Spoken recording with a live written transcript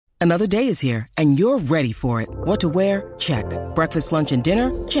Another day is here, and you're ready for it. What to wear? Check. Breakfast, lunch, and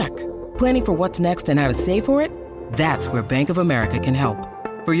dinner? Check. Planning for what's next and how to save for it? That's where Bank of America can help.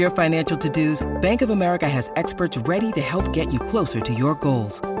 For your financial to-dos, Bank of America has experts ready to help get you closer to your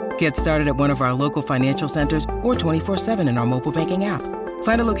goals. Get started at one of our local financial centers or 24/7 in our mobile banking app.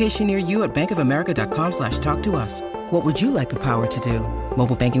 Find a location near you at bankofamerica.com/talktous. What would you like the power to do?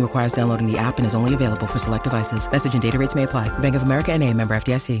 Mobile banking requires downloading the app and is only available for select devices. Message and data rates may apply. Bank of America N.A., member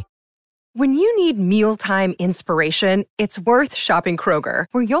FDIC. When you need mealtime inspiration, it's worth shopping Kroger,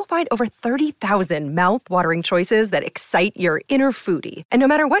 where you'll find over 30,000 mouth-watering choices that excite your inner foodie. And no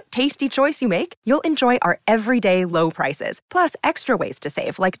matter what tasty choice you make, you'll enjoy our everyday low prices, plus extra ways to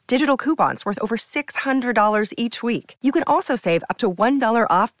save, like digital coupons worth over $600 each week. You can also save up to $1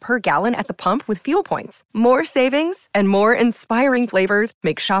 off per gallon at the pump with fuel points. More savings and more inspiring flavors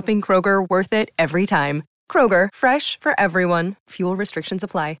make shopping Kroger worth it every time. Kroger, fresh for everyone. Fuel restrictions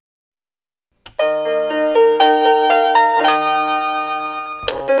apply.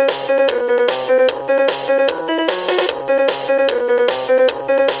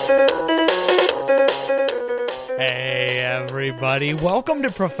 Hey everybody, welcome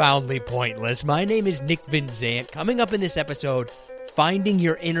to Profoundly Pointless. My name is Nick Vinzant. Coming up in this episode, finding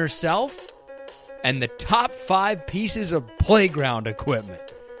your inner self and the top 5 pieces of playground equipment.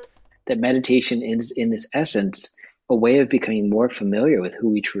 That meditation is, in this essence, a way of becoming more familiar with who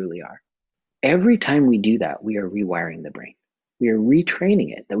we truly are. Every time we do that, we are rewiring the brain. We are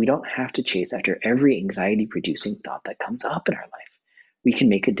retraining it that we don't have to chase after every anxiety-producing thought that comes up in our life. We can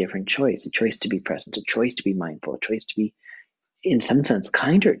make a different choice, a choice to be present, a choice to be mindful, a choice to be, in some sense,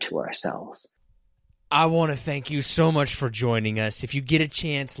 kinder to ourselves. I want to thank you so much for joining us. If you get a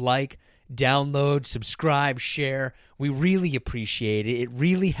chance, like, download, subscribe, share. We really appreciate it. It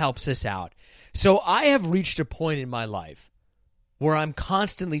really helps us out. So I have reached a point in my life where I'm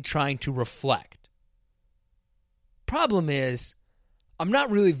constantly trying to reflect. Problem is, I'm not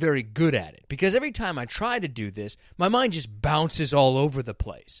really very good at it, because every time I try to do this, my mind just bounces all over the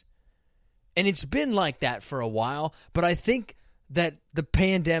place. And it's been like that for a while, but I think that the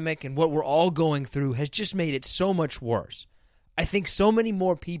pandemic and what we're all going through has just made it so much worse. I think so many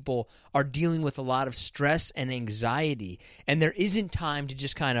more people are dealing with a lot of stress and anxiety, and there isn't time to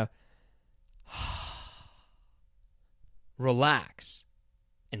just kind of relax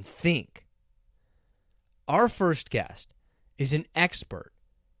and think. Our first guest is an expert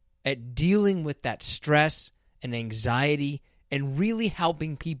at dealing with that stress and anxiety and really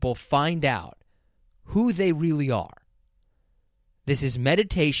helping people find out who they really are. This is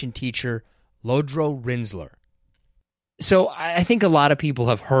meditation teacher Lodro Rinzler. So I think a lot of people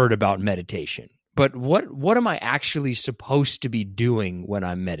have heard about meditation, but what am I actually supposed to be doing when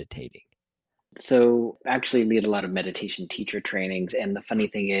I'm meditating? So actually lead a lot of meditation teacher trainings. And the funny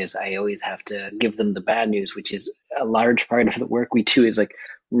thing is, I always have to give them the bad news, which is a large part of the work we do is like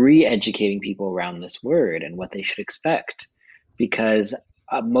re-educating people around this word and what they should expect. Because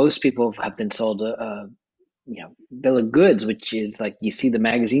most people have been sold a bill of goods, which is like you see the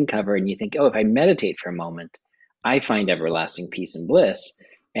magazine cover and you think, oh, if I meditate for a moment, I find everlasting peace and bliss.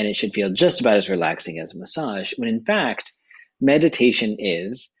 And it should feel just about as relaxing as a massage. When in fact, meditation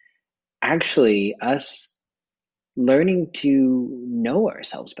is actually us learning to know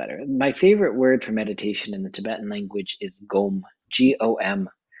ourselves better. My favorite word for meditation in the Tibetan language is gom, G-O-M.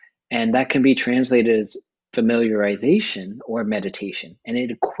 And that can be translated as familiarization or meditation. And it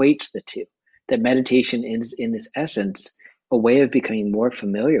equates the two. That meditation is, in this essence, a way of becoming more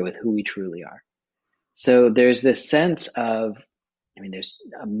familiar with who we truly are. So there's this sense of, there's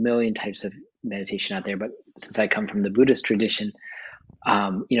a million types of meditation out there, but since I come from the Buddhist tradition,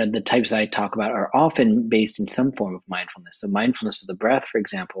 the types that I talk about are often based in some form of mindfulness. So mindfulness of the breath, for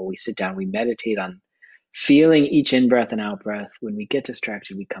example, we sit down, we meditate on feeling each in-breath and out-breath. When we get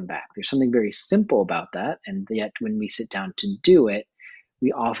distracted, we come back. There's something very simple about that. And yet when we sit down to do it,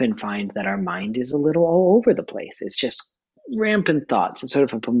 we often find that our mind is a little all over the place. It's just rampant thoughts. It's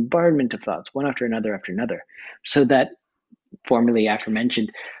sort of a bombardment of thoughts, one after another after another. So that formerly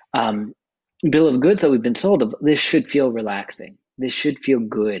aforementioned bill of goods that we've been sold of, this should feel relaxing. This should feel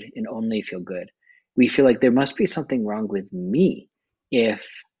good and only feel good. We feel like there must be something wrong with me if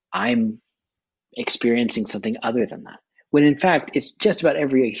I'm experiencing something other than that. When in fact, it's just about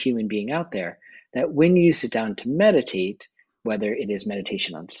every human being out there that when you sit down to meditate, whether it is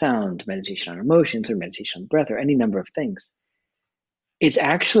meditation on sound, meditation on emotions, or meditation on breath, or any number of things, it's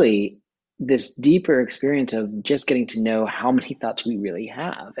actually this deeper experience of just getting to know how many thoughts we really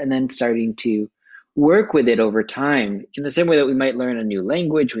have, and then starting to work with it over time in the same way that we might learn a new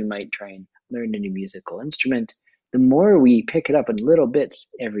language, we might try and learn a new musical instrument. the more we pick it up in little bits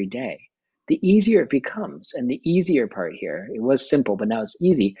every day, the easier it becomes. And the easier part here, it was simple, but now it's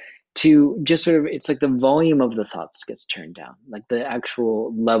easy to just sort of, it's like the volume of the thoughts gets turned down, like the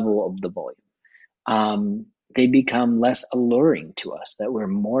actual level of the volume. They become less alluring to us, that we're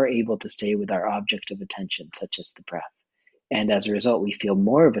more able to stay with our object of attention, such as the breath. And as a result, we feel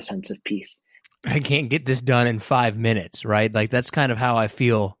more of a sense of peace. I can't get this done in 5 minutes, right? Like that's kind of how I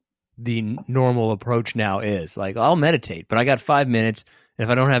feel the normal approach now is. Like I'll meditate, but I got 5 minutes. And if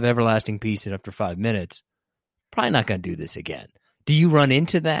I don't have everlasting peace after 5 minutes, probably not going to do this again. Do you run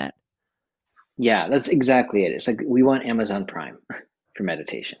into that? Yeah, that's exactly it. It's like we want Amazon Prime for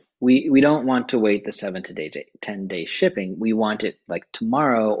meditation. We don't want to wait the 7 to 10 day shipping. We want it like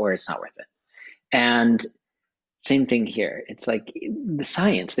tomorrow or it's not worth it. And same thing here. It's like the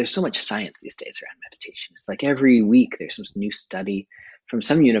science, there's so much science these days around meditation. It's like every week there's some new study from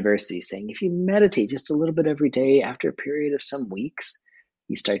some university saying if you meditate just a little bit every day after a period of some weeks,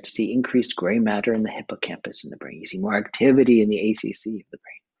 you start to see increased gray matter in the hippocampus in the brain. You see more activity in the ACC of the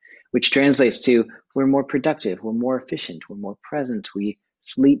brain, which translates to we're more productive, we're more efficient, we're more present, we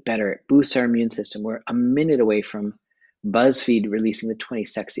sleep better, it boosts our immune system. We're a minute away from BuzzFeed releasing the 20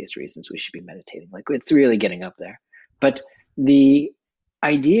 sexiest reasons we should be meditating. Like it's really getting up there. But the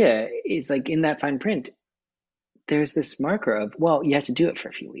idea is like in that fine print, there's this marker of, well, you have to do it for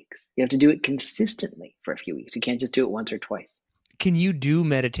a few weeks. You have to do it consistently for a few weeks. You can't just do it once or twice. Can you do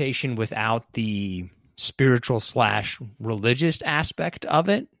meditation without the spiritual / religious aspect of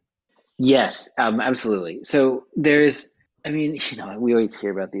it? Yes, absolutely. So we always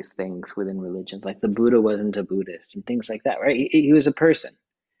hear about these things within religions, like the Buddha wasn't a Buddhist and things like that, right? He was a person.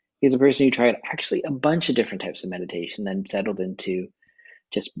 He was a person who tried actually a bunch of different types of meditation, then settled into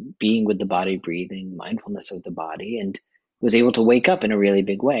just being with the body, breathing, mindfulness of the body, and was able to wake up in a really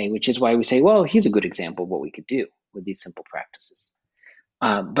big way, which is why we say, well, he's a good example of what we could do with these simple practices.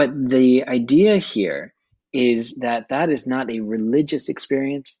 But the idea here is that is not a religious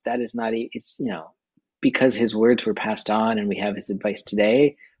experience. That is not because his words were passed on and we have his advice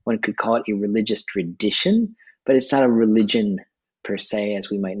today, one could call it a religious tradition, but it's not a religion per se, as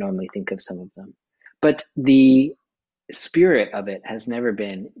we might normally think of some of them. But the spirit of it has never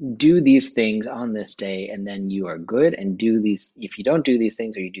been, do these things on this day and then you are good, and if you don't do these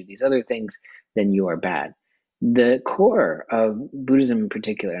things or you do these other things, then you are bad. The core of Buddhism in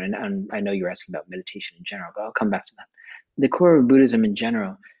particular, and I know you're asking about meditation in general, but I'll come back to that. The core of Buddhism in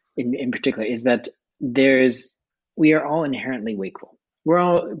general, in particular, is that we are all inherently wakeful. We're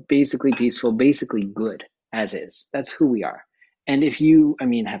all basically peaceful, basically good as is. That's who we are. And if you,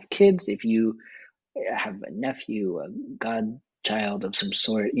 have kids, if you have a nephew, a godchild of some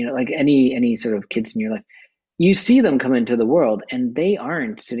sort, like any sort of kids in your life, you see them come into the world and they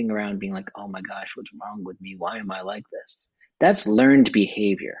aren't sitting around being like, oh my gosh, what's wrong with me? Why am I like this? That's learned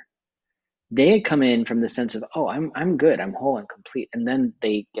behavior. They come in from the sense of, oh, I'm good, I'm whole and complete. And then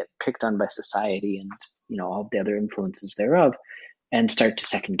they get picked on by society and, all of the other influences thereof and start to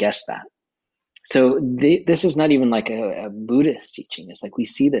second guess that. So this is not even like a Buddhist teaching. It's like we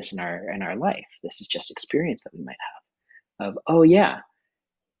see this in our life. This is just experience that we might have of, oh yeah,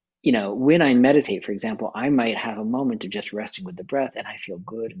 when I meditate, for example, I might have a moment of just resting with the breath and I feel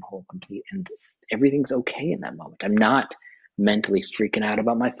good and whole, complete, and everything's okay in that moment. I'm not mentally freaking out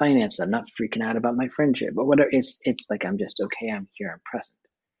about my finances. I'm not freaking out about my friendship or whatever. It's like, I'm just okay. I'm here. I'm present.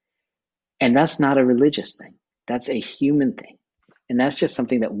 And that's not a religious thing. That's a human thing. And that's just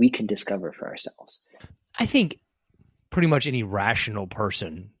something that we can discover for ourselves. I think pretty much any rational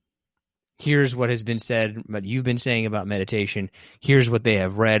person here's what has been said, what you've been saying about meditation. Here's what they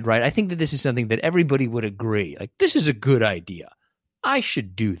have read, right? I think that this is something that everybody would agree. Like, this is a good idea. I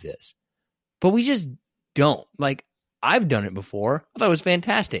should do this. But we just don't. Like, I've done it before. I thought it was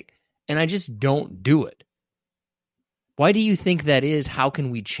fantastic. And I just don't do it. Why do you think that is? How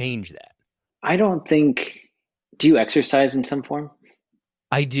can we change that? I don't think... Do you exercise in some form?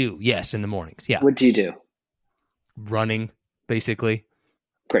 I do, yes, in the mornings, yeah. What do you do? Running, basically.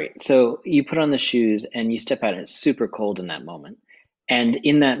 Great. So you put on the shoes and you step out and it's super cold in that moment. And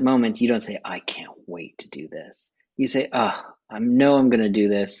in that moment, you don't say, I can't wait to do this. You say, I know I'm going to do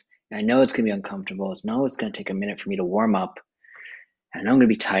this. I know it's going to be uncomfortable. I know it's going to take a minute for me to warm up. I know I'm going to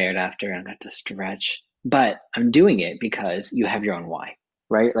be tired after and I'm going to have to stretch. But I'm doing it because you have your own why,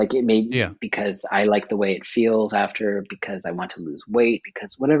 right? Like it may be because I like the way it feels after, because I want to lose weight,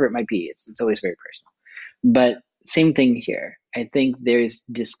 because whatever it might be. It's always very personal. But same thing here. I think there's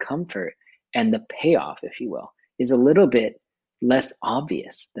discomfort, and the payoff, if you will, is a little bit less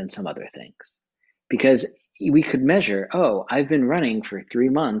obvious than some other things. Because we could measure, I've been running for 3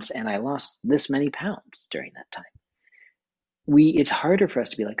 months and I lost this many pounds during that time. it's harder for us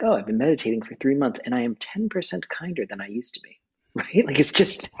to be like, oh, I've been meditating for 3 months and I am 10% kinder than I used to be. Right? Like, it's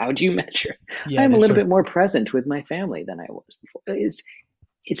just, how do you measure? Yeah, I'm a there's little sort bit more present with my family than I was before.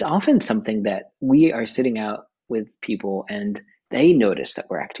 It's often something that we are sitting out with people and they notice that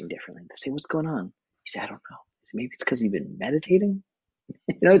we're acting differently. They say, what's going on? You say, I don't know. Maybe it's because you've been meditating.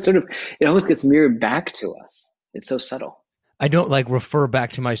 It almost gets mirrored back to us. It's so subtle. I don't like refer back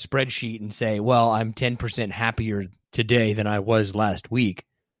to my spreadsheet and say, well, I'm 10% happier today than I was last week.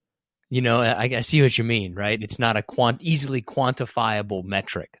 You know, I see what you mean, right? It's not a easily quantifiable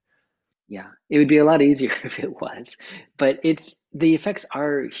metric. Yeah, it would be a lot easier if it was, but the effects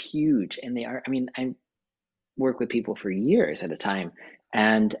are huge, and they are. I mean, I work with people for years at a time,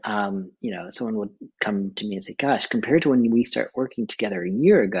 and someone would come to me and say, "Gosh, compared to when we start working together a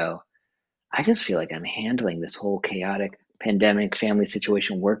year ago, I just feel like I'm handling this whole chaotic pandemic, family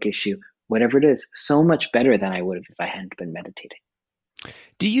situation, work issue, whatever it is, so much better than I would have if I hadn't been meditating."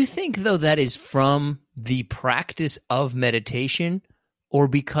 Do you think, though, that is from the practice of meditation, or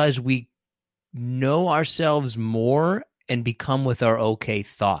because we know ourselves more and become with our okay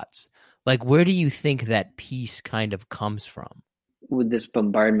thoughts? Like, where do you think that peace kind of comes from? With this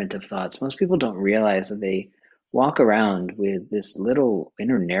bombardment of thoughts, most people don't realize that they walk around with this little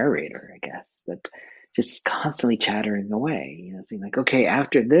inner narrator, I guess, that just constantly chattering away, saying like, okay,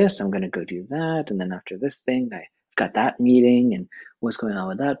 after this, I'm going to go do that. And then after this thing, I've got that meeting, and what's going on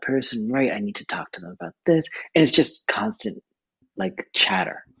with that person, right? I need to talk to them about this. And it's just constant like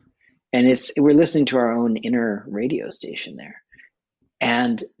chatter. And we're listening to our own inner radio station there.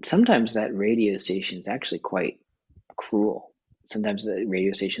 And sometimes that radio station is actually quite cruel. Sometimes the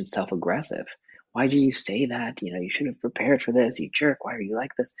radio station is self-aggressive. Why did you say that? You should have prepared for this, you jerk. Why are you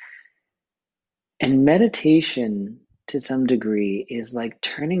like this? And meditation, to some degree, is like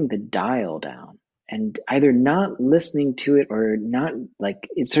turning the dial down and either not listening to it or not, like,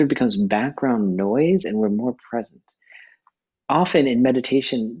 it sort of becomes background noise and we're more present. Often in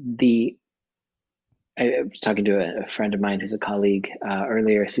meditation, I was talking to a friend of mine who's a colleague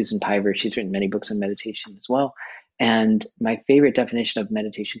earlier, Susan Piver. She's written many books on meditation as well. And my favorite definition of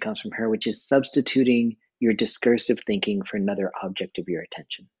meditation comes from her, which is substituting your discursive thinking for another object of your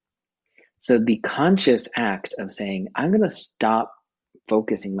attention. So the conscious act of saying, I'm going to stop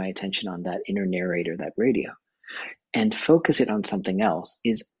focusing my attention on that inner narrator, that radio, and focus it on something else,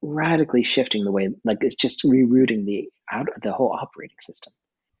 is radically shifting the way, like, it's just rerouting the whole operating system.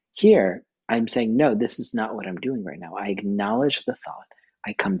 Here, I'm saying, no, this is not what I'm doing right now. I acknowledge the thought.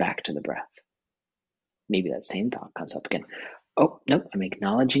 I come back to the breath. Maybe that same thought comes up again. Oh, nope, I'm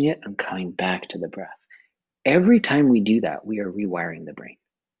acknowledging it. I'm coming back to the breath. Every time we do that, we are rewiring the brain.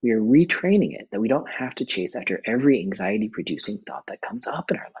 We are retraining it that we don't have to chase after every anxiety-producing thought that comes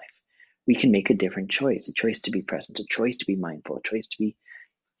up in our life. We can make a different choice, a choice to be present, a choice to be mindful, a choice to be,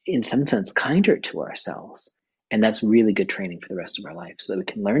 in some sense, kinder to ourselves. And that's really good training for the rest of our life, so that we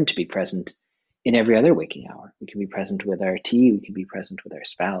can learn to be present in every other waking hour. We can be present with our tea, we can be present with our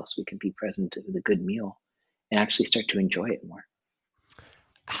spouse, we can be present with a good meal, and actually start to enjoy it more.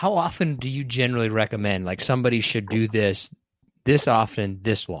 How often do you generally recommend, like, somebody should do this often,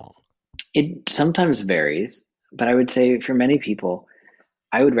 this long? It sometimes varies, but I would say for many people,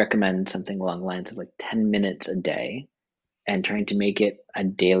 I would recommend something along the lines of like 10 minutes a day and trying to make it a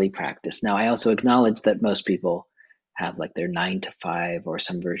daily practice. Now, I also acknowledge that most people have like their 9 to 5 or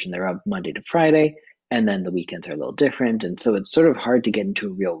some version. They're up Monday to Friday, and then the weekends are a little different. And so it's sort of hard to get into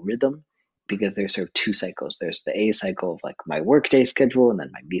a real rhythm because there's sort of two cycles. There's the A cycle of like my workday schedule, and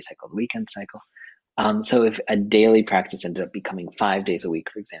then my B cycle, the weekend cycle. So if a daily practice ended up becoming 5 days a week,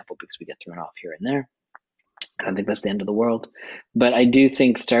 for example, because we get thrown off here and there, I don't think that's the end of the world. But I do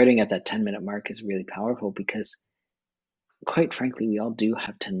think starting at that 10-minute mark is really powerful because, quite frankly, we all do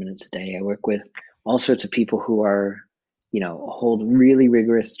have 10 minutes a day. I work with all sorts of people who are, hold really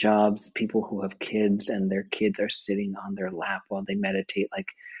rigorous jobs, people who have kids and their kids are sitting on their lap while they meditate. Like,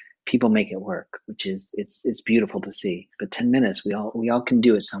 people make it work, which is, it's beautiful to see. But 10 minutes, we all can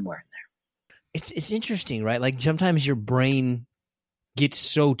do it somewhere in there. It's interesting, right? Like, sometimes your brain gets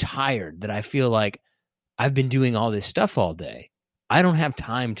so tired that I feel like I've been doing all this stuff all day. I don't have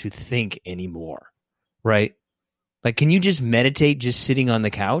time to think anymore, right? Like, can you just meditate just sitting on the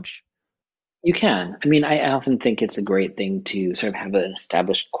couch? You can. I mean, I often think it's a great thing to sort of have an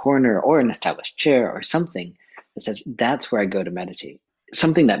established corner or an established chair or something that says, that's where I go to meditate.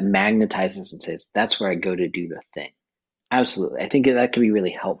 Something that magnetizes and says, that's where I go to do the thing. Absolutely. I think that could be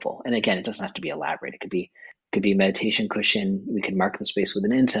really helpful. And again, it doesn't have to be elaborate. It could be a meditation cushion. We could mark the space with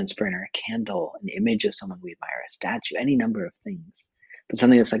an incense burner, a candle, an image of someone we admire, a statue, any number of things. but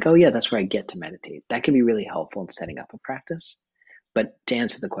something that's like, oh yeah, that's where I get to meditate. That can be really helpful in setting up a practice. But to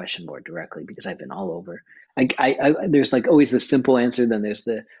answer the question more directly, because I've been all over, there's like always the simple answer, then there's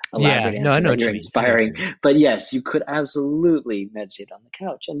the elaborate No, I answer know that what you're you mean. I know what you inspiring. mean. But yes, you could absolutely meditate on the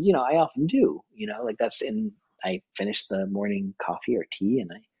couch. And, I often do, like I finish the morning coffee or tea and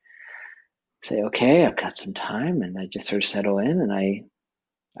I say, okay, I've got some time, and I just sort of settle in and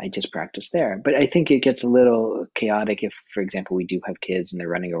I just practice there. But I think it gets a little chaotic if, for example, we do have kids and they're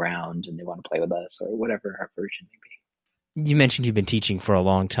running around and they want to play with us or whatever our version may be. You mentioned you've been teaching for a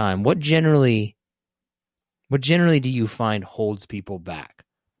long time. What generally do you find holds people back?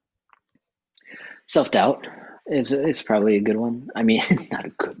 Self-doubt is probably a good one. I mean, not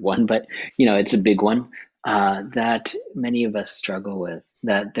a good one, but it's a big one that many of us struggle with.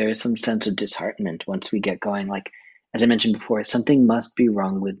 That there is some sense of disheartenment once we get going. Like, as I mentioned before, something must be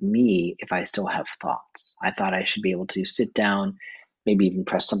wrong with me if I still have thoughts. I thought I should be able to sit down, maybe even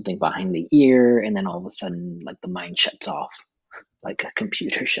press something behind the ear, and then all of a sudden, like the mind shuts off, like a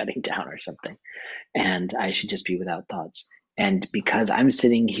computer shutting down or something, and I should just be without thoughts. And because I'm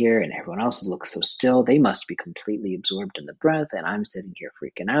sitting here and everyone else looks so still, they must be completely absorbed in the breath, and I'm sitting here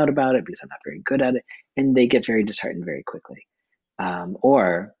freaking out about it because I'm not very good at it, and they get very disheartened very quickly.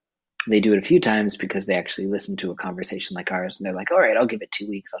 Or they do it a few times because they actually listen to a conversation like ours and they're like, all right, I'll give it 2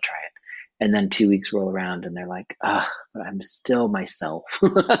 weeks, I'll try it. And then 2 weeks roll around and they're like, but I'm still myself.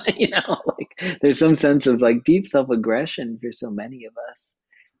 Like there's some sense of like deep self-aggression for so many of us.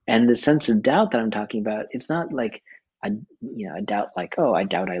 And the sense of doubt that I'm talking about, it's not like a doubt like, oh, I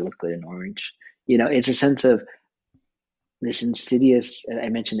doubt I look good in orange. It's a sense of this insidious, I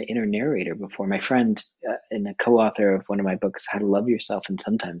mentioned the inner narrator before. My friend and a co-author of one of my books, How to Love Yourself and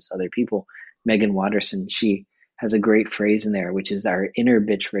Sometimes Other People, Megan Watterson, she has a great phrase in there, which is our inner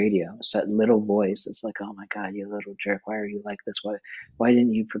bitch radio. It's that little voice. It's like, oh my God, you little jerk. Why are you like this? Why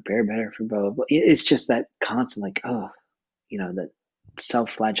didn't you prepare better for blah, blah, blah? It's just that constant, like, that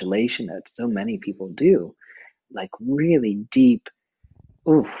self-flagellation that so many people do, like really deep,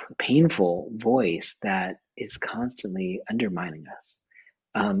 painful voice that is constantly undermining us.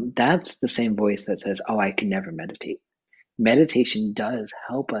 That's the same voice that says, oh, I can never meditate. Meditation does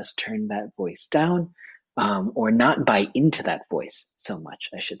help us turn that voice down, or not buy into that voice so much,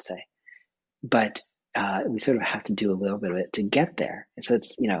 I should say. But we sort of have to do a little bit of it to get there. And so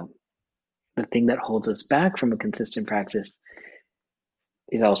it's, the thing that holds us back from a consistent practice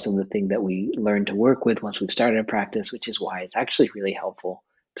is also the thing that we learn to work with once we've started a practice, which is why it's actually really helpful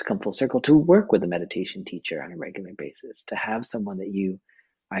to come full circle to work with a meditation teacher on a regular basis, to have someone that you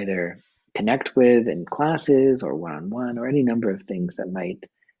either connect with in classes or one-on-one or any number of things that might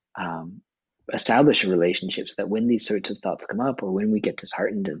establish a relationship so that when these sorts of thoughts come up or when we get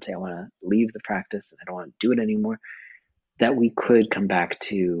disheartened and say, I want to leave the practice and I don't want to do it anymore, that we could come back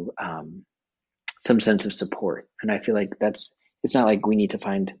to some sense of support. And I feel like it's not like we need to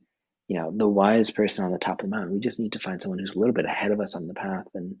find, the wise person on the top of the mountain. We just need to find someone who's a little bit ahead of us on the path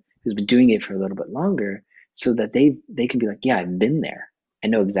and who's been doing it for a little bit longer so that they can be like, yeah, I've been there. I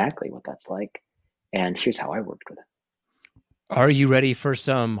know exactly what that's like. And here's how I worked with it. Are you ready for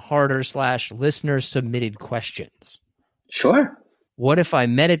some harder / listener submitted questions? Sure. What if I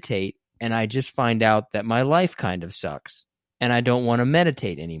meditate and I just find out that my life kind of sucks and I don't want to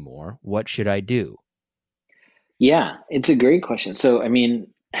meditate anymore? What should I do? Yeah, it's a great question. So, I mean,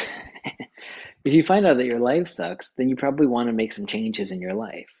 if you find out that your life sucks, then you probably want to make some changes in your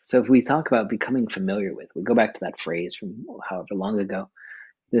life. So if we talk about becoming familiar with, we go back to that phrase from however long ago,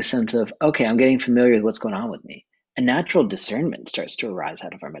 the sense of, okay, I'm getting familiar with what's going on with me. A natural discernment starts to arise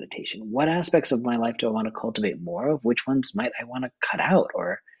out of our meditation. What aspects of my life do I want to cultivate more of? Which ones might I want to cut out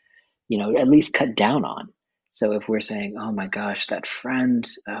or, at least cut down on? So if we're saying, oh my gosh, that friend,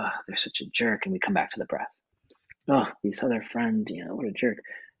 they're such a jerk, and we come back to the breath. Oh, this other friend, what a jerk.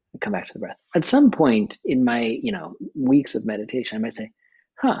 I come back to the breath. At some point in my, weeks of meditation, I might say,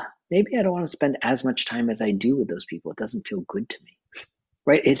 maybe I don't want to spend as much time as I do with those people. It doesn't feel good to me,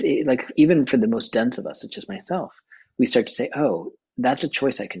 right? It's like, even for the most dense of us, such as myself, we start to say, oh, that's a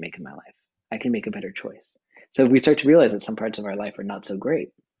choice I can make in my life. I can make a better choice. So if we start to realize that some parts of our life are not so great,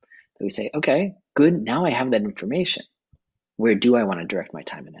 then we say, okay, good. Now I have that information. Where do I want to direct my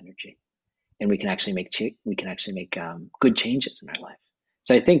time and energy? And we can actually make good changes in our life.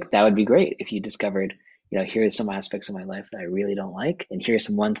 So I think that would be great if you discovered, here are some aspects of my life that I really don't like, and here are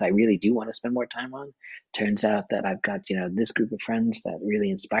some ones I really do want to spend more time on. Turns out that I've got, this group of friends that really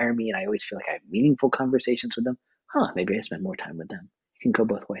inspire me, and I always feel like I have meaningful conversations with them. Maybe I spend more time with them. It can go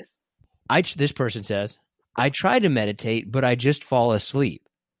both ways. This person says, I try to meditate, but I just fall asleep.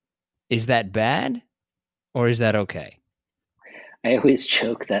 Is that bad, or is that okay? I always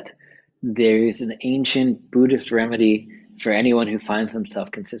joke that there's an ancient Buddhist remedy for anyone who finds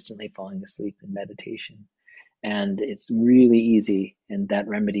themselves consistently falling asleep in meditation. And it's really easy. And that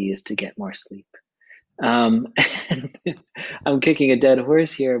remedy is to get more sleep. Um, I'm kicking a dead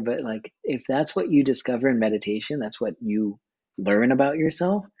horse here, but like if that's what you discover in meditation, that's what you learn about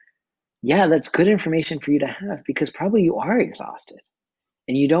yourself. Yeah, that's good information for you to have because probably you are exhausted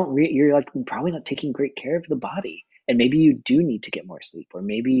and you don't you're like probably not taking great care of the body. And maybe you do need to get more sleep, or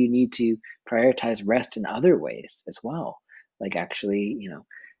maybe you need to prioritize rest in other ways as well. Like actually,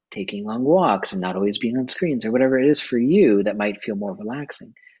 taking long walks and not always being on screens or whatever it is for you that might feel more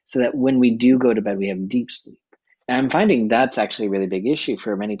relaxing. So that when we do go to bed, we have deep sleep. And I'm finding that's actually a really big issue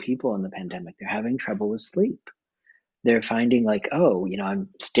for many people in the pandemic. They're having trouble with sleep. They're finding like, oh, I'm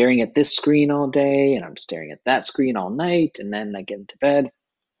staring at this screen all day and I'm staring at that screen all night. And then I get into bed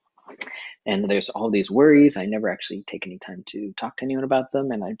and there's all these worries. I never actually take any time to talk to anyone about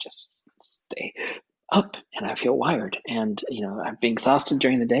them. And I just stay up and I feel wired. And, I've been exhausted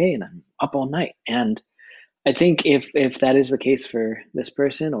during the day and I'm up all night. And I think if that is the case for this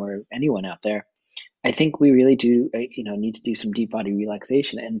person or anyone out there, I think we really do, need to do some deep body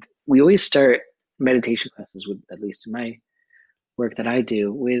relaxation. And we always start meditation classes with, at least in my work that I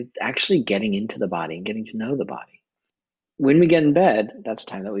do, with actually getting into the body and getting to know the body. When we get in bed, that's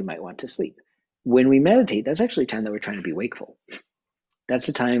time that we might want to sleep. When we meditate, that's actually time that we're trying to be wakeful. That's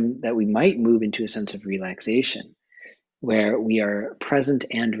the time that we might move into a sense of relaxation where we are present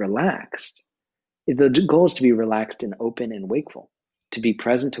and relaxed. The goal is to be relaxed and open and wakeful, to be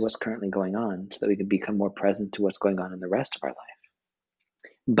present to what's currently going on so that we can become more present to what's going on in the rest of our life.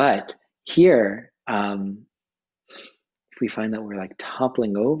 But here, if we find that we're like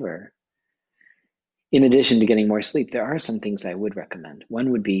toppling over, in addition to getting more sleep, there are some things I would recommend.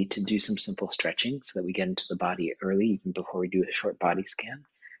 One would be to do some simple stretching so that we get into the body early, even before we do a short body scan.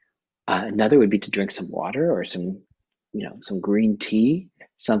 Another would be to drink some water or some green tea,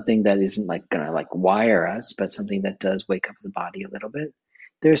 something that isn't like gonna like wire us, but something that does wake up the body a little bit.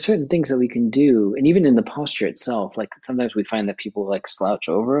 There are certain things that we can do, and even in the posture itself, like sometimes we find that people like slouch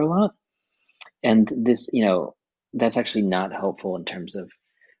over a lot, and this, that's actually not helpful in terms of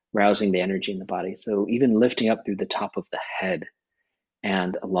rousing the energy in the body. So even lifting up through the top of the head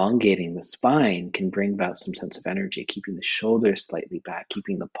and elongating the spine can bring about some sense of energy, keeping the shoulders slightly back,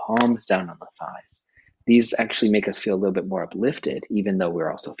 keeping the palms down on the thighs. These actually make us feel a little bit more uplifted, even though we're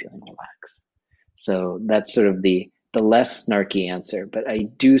also feeling relaxed. So that's sort of the less snarky answer. But I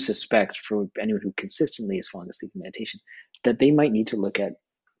do suspect for anyone who consistently is falling asleep in meditation, that they might need to look at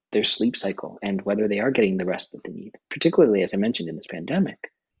their sleep cycle and whether they are getting the rest that they need, particularly, as I mentioned, in this pandemic.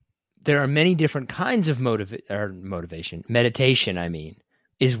 There are many different kinds of motivation. Meditation, I mean.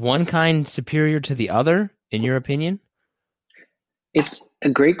 Is one kind superior to the other, in your opinion? It's a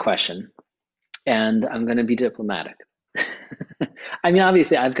great question. And I'm going to be diplomatic. I mean,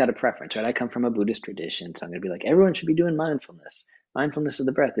 obviously, I've got a preference, right? I come from a Buddhist tradition, so I'm going to be like, everyone should be doing mindfulness. Mindfulness of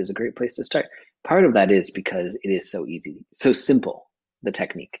the breath is a great place to start. Part of that is because it is so easy, so simple, the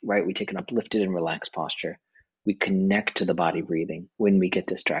technique, right? We take an uplifted and relaxed posture. We connect to the body breathing. When we get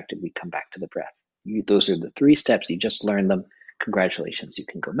distracted, we come back to the breath. Those are the 3 steps. You just learned them. Congratulations, you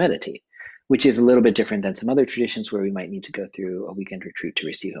can go meditate, which is a little bit different than some other traditions where we might need to go through a weekend retreat to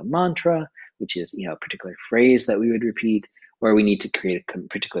receive a mantra, which is, a particular phrase that we would repeat, or we need to create a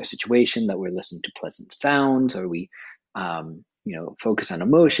particular situation that we're listening to pleasant sounds, or we, focus on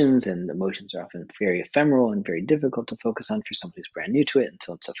emotions, and emotions are often very ephemeral and very difficult to focus on for somebody who's brand new to it, and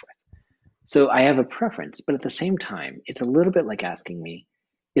so on and so forth. So I have a preference, but at the same time, it's a little bit like asking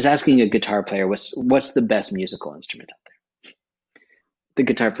a guitar player, what's the best musical instrument out there? The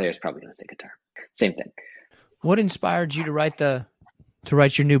guitar player is probably going to say guitar. Same thing. What inspired you to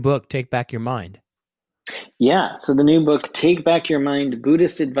write your new book, Take Back Your Mind? Yeah, so the new book, Take Back Your Mind,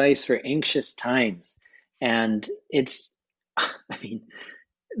 Buddhist Advice for Anxious Times. And it's,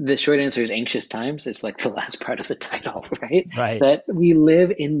 the short answer is anxious times. It's like the last part of the title, right? Right. That we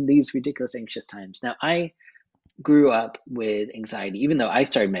live in these ridiculous anxious times. Now, I grew up with anxiety, even though I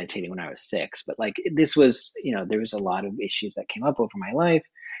started meditating when I was 6. But like this was, there was a lot of issues that came up over my life,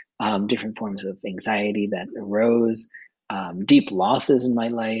 different forms of anxiety that arose, deep losses in my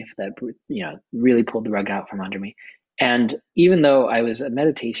life that, really pulled the rug out from under me. And even though I was a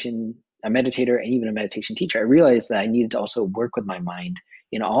meditator and even a meditation teacher, I realized that I needed to also work with my mind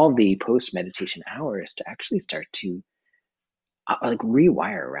in all the post-meditation hours to actually start to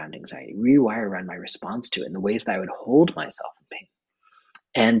rewire around anxiety, rewire around my response to it and the ways that I would hold myself in pain.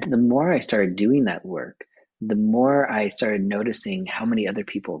 And the more I started doing that work, the more I started noticing how many other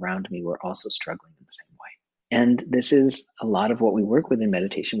people around me were also struggling in the same way. And this is a lot of what we work with in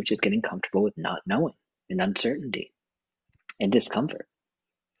meditation, which is getting comfortable with not knowing and uncertainty and discomfort.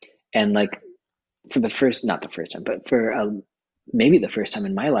 And like for the first, not the first time, but for maybe the first time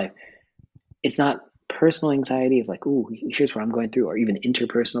in my life, it's not personal anxiety of like, oh, here's what I'm going through, or even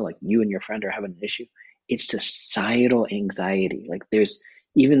interpersonal, like you and your friend are having an issue. It's societal anxiety. Like there's,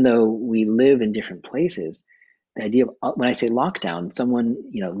 even though we live in different places, the idea of, when I say lockdown, someone,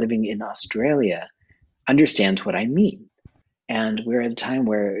 living in Australia understands what I mean. And we're at a time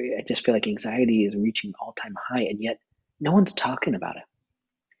where I just feel like anxiety is reaching all-time high, and yet no one's talking about it.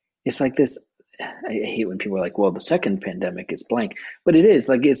 It's like this, I hate when people are like, well, the second pandemic is blank, but it is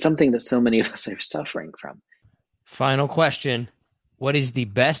like, it's something that so many of us are suffering from. Final question. What is the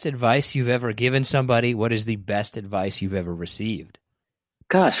best advice you've ever given somebody? What is the best advice you've ever received?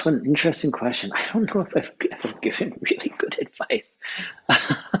 Gosh, what an interesting question. I don't know if I've ever given really good advice.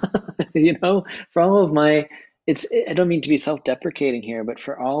 For all of my, I don't mean to be self-deprecating here, but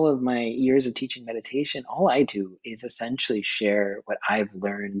for all of my years of teaching meditation, all I do is essentially share what I've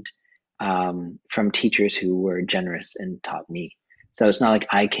learned from teachers who were generous and taught me. So it's not like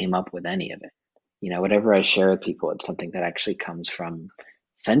I came up with any of it. Whatever I share with people, it's something that actually comes from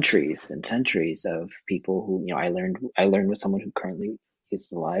centuries and centuries of people who, I learned with someone who currently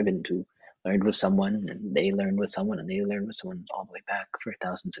is alive, and who learned with someone, and they learned with someone, and they learned with someone, all the way back for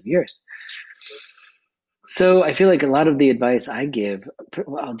thousands of years. So I feel like a lot of the advice I give,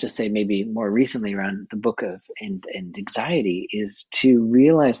 I'll just say maybe more recently around the book of and anxiety, is to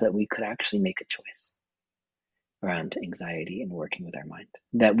realize that we could actually make a choice around anxiety and working with our mind,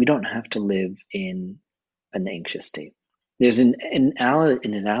 that we don't have to live in an anxious state. There's an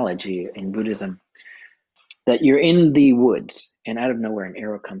analogy in Buddhism that you're in the woods and out of nowhere an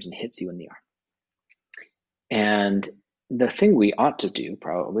arrow comes and hits you in the arm. And the thing we ought to do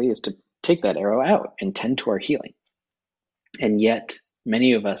probably is to take that arrow out and tend to our healing. And yet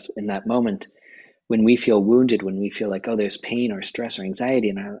many of us in that moment, when we feel wounded, when we feel like, oh, there's pain or stress or anxiety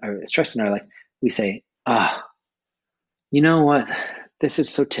in our stress in our life, we say, you know what? This is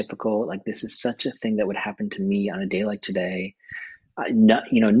so typical. Like, this is such a thing that would happen to me on a day like today.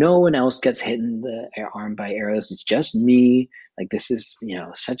 No one else gets hit in the arm by arrows. It's just me. Like, this is,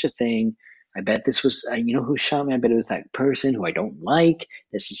 such a thing. I bet this was, who shot me? I bet it was that person who I don't like.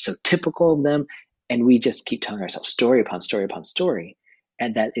 This is so typical of them. And we just keep telling ourselves story upon story upon story.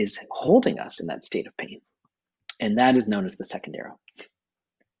 And that is holding us in that state of pain. And that is known as the second arrow.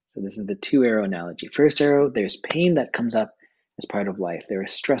 So this is the 2-arrow analogy. First arrow, there's pain that comes up as part of life. There are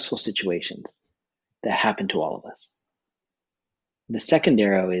stressful situations that happen to all of us. The second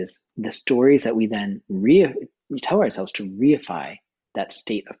arrow is the stories that we then tell ourselves to reify that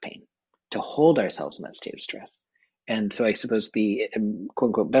state of pain, to hold ourselves in that state of stress. And so I suppose the quote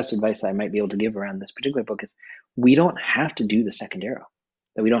unquote best advice that I might be able to give around this particular book is, we don't have to do the second arrow,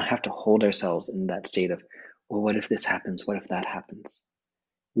 that we don't have to hold ourselves in that state of, well, what if this happens? What if that happens?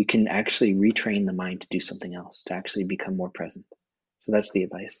 We can actually retrain the mind to do something else, to actually become more present. So that's the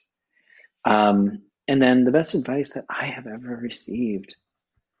advice. And then the best advice that I have ever received.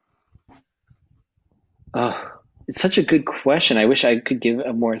 Oh, it's such a good question. I wish I could give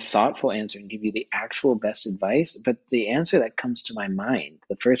a more thoughtful answer and give you the actual best advice. But the answer that comes to my mind,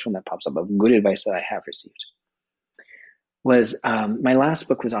 the first one that pops up of good advice that I have received, was my last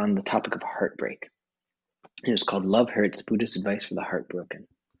book was on the topic of heartbreak. It was called Love Hurts, Buddhist Advice for the Heartbroken.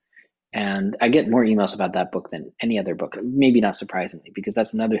 And I get more emails about that book than any other book, maybe not surprisingly, because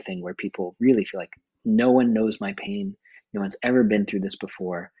that's another thing where people really feel like no one knows my pain. No one's ever been through this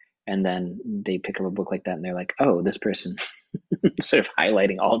before. And then they pick up a book like that and they're like, oh, this person sort of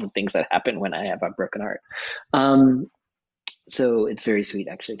highlighting all the things that happen when I have a broken heart. So it's very sweet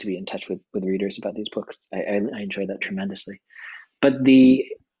actually to be in touch with readers about these books. I enjoy that tremendously. But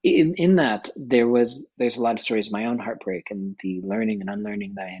in that, there's a lot of stories of my own heartbreak and the learning and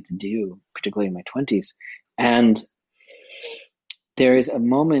unlearning that I had to do, particularly in my 20s. And there is a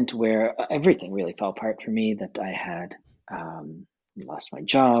moment where everything really fell apart for me, that I had lost my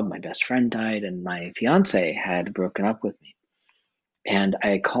job, my best friend died, and my fiance had broken up with me. And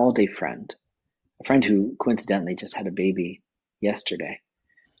I called a friend who coincidentally just had a baby yesterday.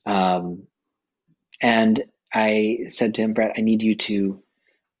 And I said to him, Brett, I need you to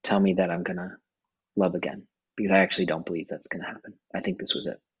tell me that I'm going to love again, because I actually don't believe that's going to happen. I think this was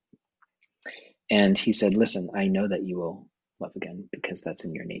it. And he said, listen, I know that you will love again because that's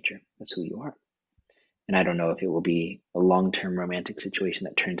in your nature. That's who you are. And I don't know if it will be a long-term romantic situation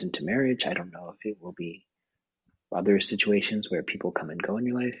that turns into marriage. I don't know if it will be other situations where people come and go in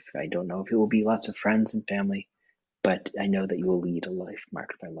your life. I don't know if it will be lots of friends and family, but I know that you will lead a life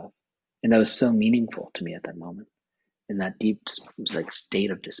marked by love. And that was so meaningful to me at that moment, in that deep like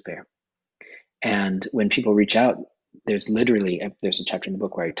state of despair. And when people reach out, there's a chapter in the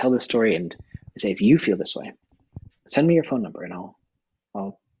book where I tell this story and I say, if you feel this way, send me your phone number and I'll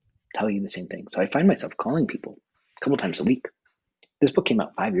tell you the same thing. So I find myself calling people a couple times a week. This book came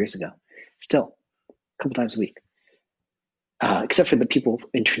out 5 years ago. Still, a couple times a week. Except for the people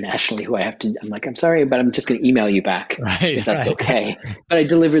internationally who I'm like, I'm sorry, but I'm just going to email you back if that's okay. But I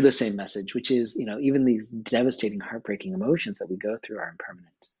deliver the same message, which is, even these devastating, heartbreaking emotions that we go through are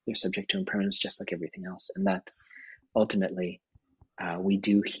impermanent. They're subject to impermanence just like everything else. And that ultimately we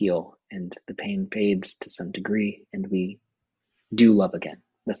do heal and the pain fades to some degree and we do love again.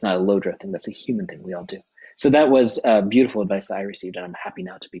 That's not a Lodro thing. That's a human thing. We all do. So that was beautiful advice that I received, and I'm happy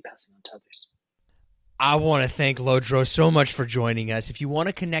now to be passing on to others. I want to thank Lodro so much for joining us. If you want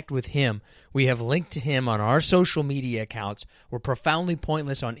to connect with him, we have linked to him on our social media accounts. We're Profoundly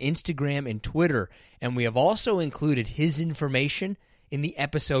Pointless on Instagram and Twitter, and we have also included his information in the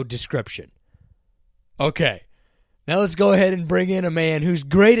episode description. Okay, now let's go ahead and bring in a man who's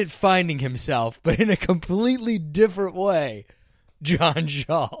great at finding himself, but in a completely different way, John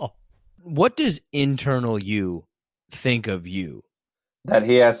Shaw. What does internal you think of you? That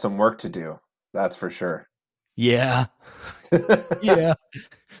he has some work to do. That's for sure. Yeah. Yeah.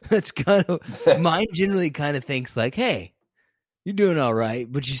 That's kind of, mine generally kind of thinks like, hey, you're doing all right,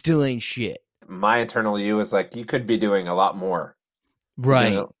 but you still ain't shit. My internal you is like, you could be doing a lot more.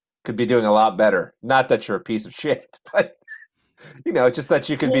 Right. Could be doing a lot better. Not that you're a piece of shit, but, just that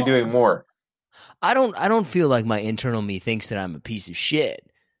you could be doing more. I don't feel like my internal me thinks that I'm a piece of shit,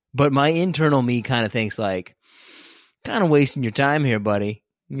 but my internal me kind of thinks like, kind of wasting your time here, buddy.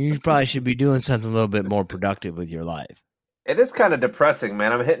 You probably should be doing something a little bit more productive with your life. It is kind of depressing,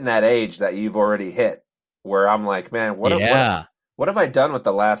 man. I'm hitting that age that you've already hit where I'm like, man, what have I done with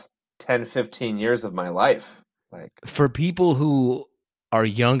the last 10, 15 years of my life? Like, for people who are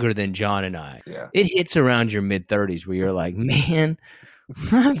younger than John and I, It hits around your mid-30s where you're like, man,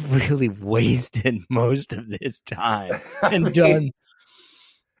 I've really wasted most of this time and done.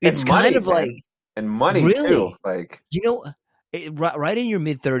 It's and kind money, of like, and money really? Too. Like, right in your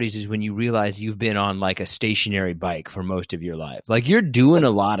mid-30s is when you realize you've been on like a stationary bike for most of your life. Like you're doing a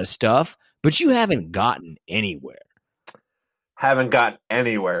lot of stuff, but you haven't gotten anywhere.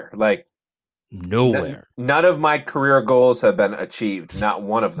 Like nowhere. None of my career goals have been achieved. Not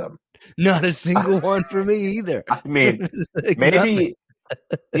one of them. Not a single one for me either. I mean, like maybe,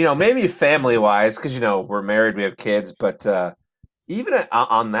 maybe family-wise, because, we're married, we have kids, but even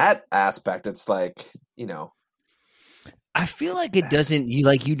on that aspect, it's like, I feel like it doesn't,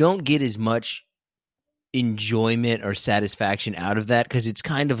 you don't get as much enjoyment or satisfaction out of that because it's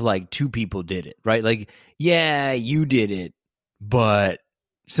kind of like two people did it, right? Like, yeah, you did it, but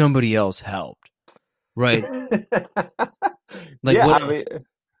somebody else helped, right? Like, yeah,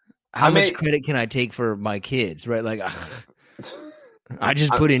 how much credit can I take for my kids, right? Like, I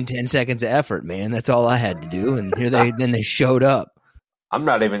just put in 10 seconds of effort, man. That's all I had to do, and then they showed up. I'm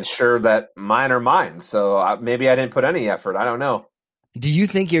not even sure that mine are mine, so maybe I didn't put any effort. I don't know. Do you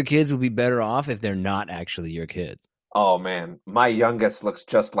think your kids will be better off if they're not actually your kids? Oh man, my youngest looks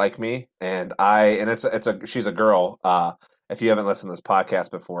just like me, and she's a girl. If you haven't listened to this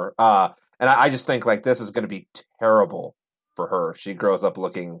podcast before, and I just think like this is going to be terrible for her. She grows up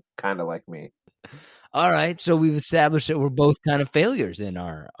looking kind of like me. All right, so we've established that we're both kind of failures in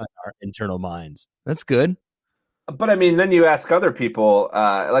our internal minds. That's good. But I mean, then you ask other people,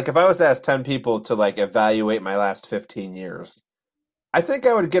 like if I was to ask 10 people to like evaluate my last 15 years, I think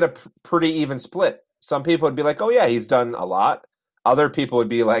I would get a pretty even split. Some people would be like, oh yeah, he's done a lot. Other people would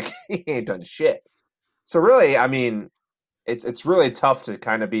be like, he ain't done shit. So really, I mean, it's really tough to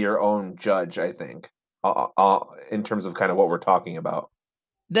kind of be your own judge, I think, in terms of kind of what we're talking about.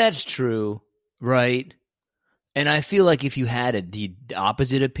 That's true, right? And I feel like if you had the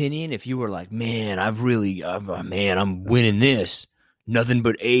opposite opinion, if you were like, man, I'm winning this, nothing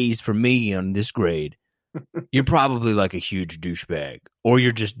but A's for me on this grade, you're probably like a huge douchebag, or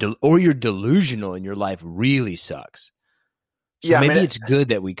you're delusional and your life really sucks. So maybe it's good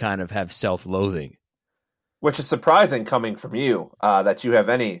that we kind of have self-loathing, which is surprising coming from you that you have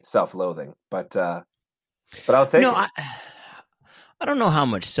any self-loathing. But I'll take it. I don't know how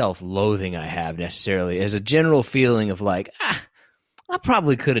much self-loathing I have necessarily, as a general feeling of like, I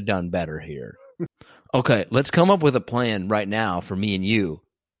probably could have done better here. Okay, let's come up with a plan right now for me and you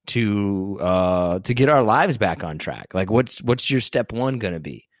to get our lives back on track. Like, what's your step one going to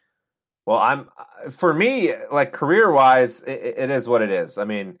be? Well, for me, like career-wise, it is what it is. I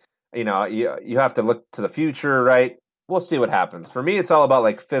mean, you have to look to the future, right? we'll see what happens. For me, it's all about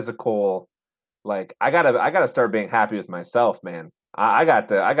like physical. Like I gotta start being happy with myself, man. I got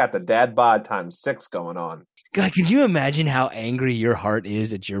the dad bod times 6 going on. God, could you imagine how angry your heart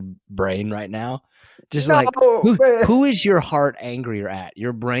is at your brain right now? Just No, like man. who is your heart angrier at?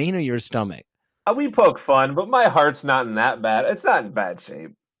 Your brain or your stomach? We poke fun, but my heart's not in that bad. It's not in bad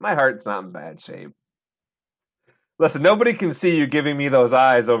shape. My heart's not in bad shape. Listen, nobody can see you giving me those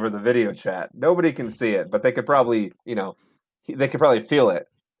eyes over the video chat. Nobody can see it, but they could probably, they could probably feel it.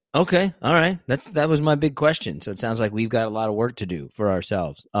 Okay, all right. That was my big question. So it sounds like we've got a lot of work to do for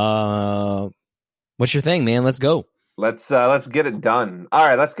ourselves. What's your thing, man? Let's go. Let's get it done. All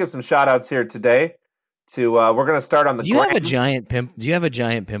right, let's give some shout outs here today. We're gonna start on the. Do you have a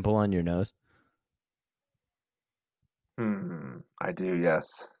giant pimple on your nose? I do,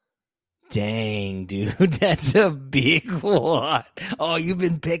 yes. Dang, dude, that's a big one. Oh, you've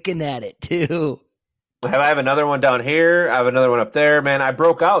been picking at it too. I have another one down here. I have another one up there. Man, I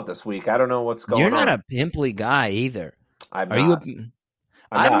broke out this week. I don't know what's going on. You're not a pimply guy either. Are not.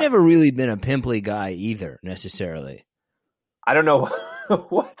 I've never really been a pimply guy either, necessarily. I don't know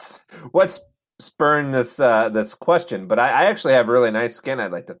what's spurring this question, but I actually have really nice skin.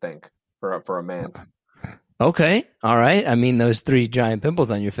 I'd like to think for a man. Okay, all right. I mean, those 3 giant pimples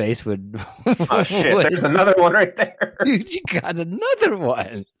on your face would. Oh shit! There's another one right there. Dude, you got another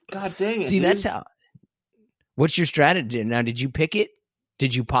one. God dang it! See, dude. that's how. What's your strategy now? Did you pick it?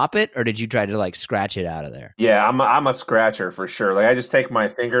 Did you pop it, or did you try to like scratch it out of there? Yeah, I'm a scratcher for sure. Like I just take my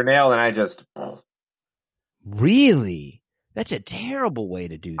fingernail and I just. Really? That's a terrible way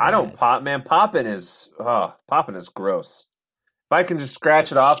to do that. I don't pop, man. Popping is gross. If I can just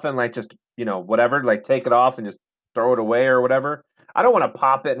scratch it off and like just whatever, like take it off and just throw it away or whatever. I don't want to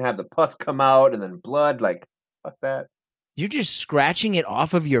pop it and have the pus come out and then blood. Like fuck that. You're just scratching it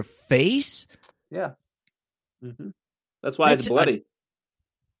off of your face? Yeah. Mm-hmm. That's why it's bloody.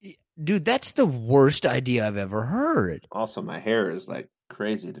 Dude, that's the worst idea I've ever heard. Also, my hair is like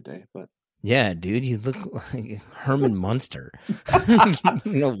crazy today, but yeah, dude, you look like Herman Munster. You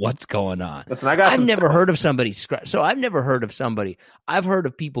know what's going on. Listen, I've never heard of somebody scratch. So I've never heard of somebody. I've heard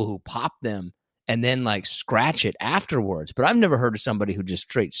of people who pop them and then like scratch it afterwards, but I've never heard of somebody who just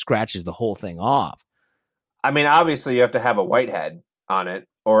straight scratches the whole thing off. I mean, obviously, you have to have a whitehead on it,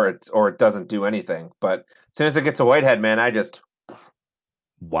 or it doesn't do anything. But as soon as it gets a whitehead, man, I just.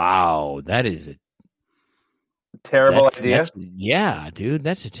 Wow, that is a terrible idea. Yeah, dude,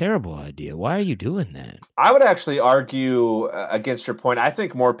 that's a terrible idea. Why are you doing that? I would actually argue against your point. I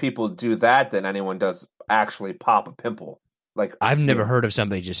think more people do that than anyone does actually pop a pimple. Like I've never heard of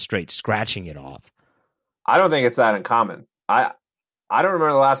somebody just straight scratching it off. I don't think it's that uncommon. I don't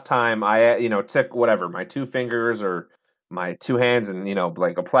remember the last time I took whatever my 2 fingers or my 2 hands and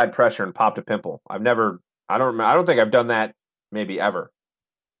like applied pressure and popped a pimple. I don't think I've done that maybe ever.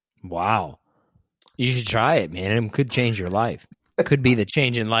 Wow. You should try it, man. It could change your life. It could be the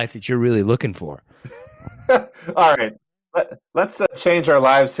change in life that you're really looking for. All right. Let's change our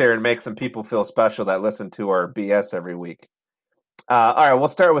lives here and make some people feel special that listen to our BS every week. All right. We'll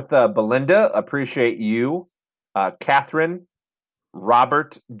start with Belinda. Appreciate you. Catherine.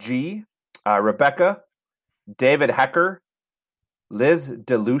 Robert G. Rebecca. David Hecker. Liz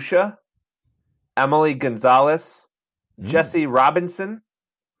DeLucia. Emily Gonzalez. Jesse Robinson.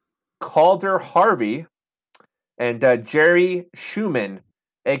 Calder Harvey, and Jerry Schumann,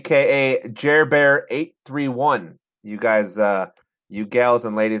 a.k.a. JerBear831. You guys, you gals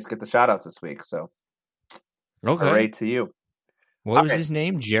and ladies get the shout-outs this week, so okay. Hooray to you. What was his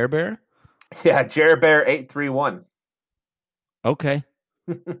name, JerBear? Yeah, JerBear831. Okay.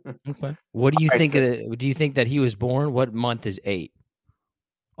 Okay. What do you think do you think that he was born? What month is 8?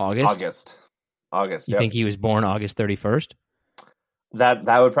 August? August, You think he was born August 31st? That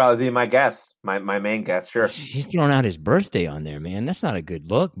would probably be my guess, my main guess. Sure. He's throwing out his birthday on there, man. That's not a good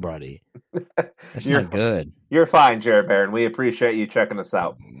look, buddy. That's not good. You're fine, Jared Bear, and we appreciate you checking us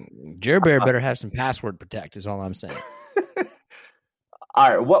out. Jared Bear better have some password protect, is all I'm saying. All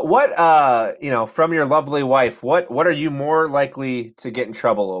right, what from your lovely wife, what are you more likely to get in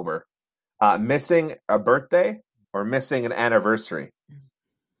trouble over? Missing a birthday or missing an anniversary?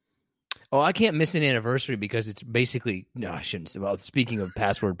 Oh, I can't miss an anniversary because it's basically no, I shouldn't say. Well, speaking of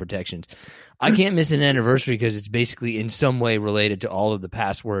password protections, I can't miss an anniversary because it's basically in some way related to all of the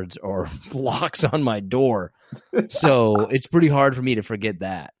passwords or locks on my door. So it's pretty hard for me to forget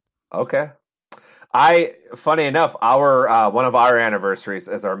that. Okay. Funny enough, our one of our anniversaries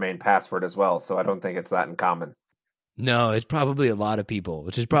is our main password as well, so I don't think it's that uncommon. No, it's probably a lot of people,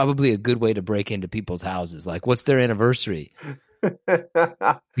 which is probably a good way to break into people's houses. Like, what's their anniversary?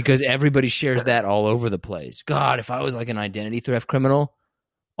 because everybody shares that all over the place. God, if I was like an identity theft criminal,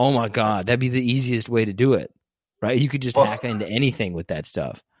 oh my God, that'd be the easiest way to do it, right? You could just hack into anything with that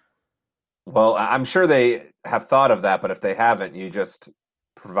stuff. Well, I'm sure they have thought of that, but if they haven't, you just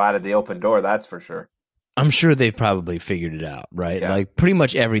provided the open door, that's for sure. I'm sure they've probably figured it out, right? Yeah. Like pretty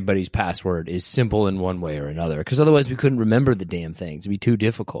much everybody's password is simple in one way or another, because otherwise we couldn't remember the damn things. It'd be too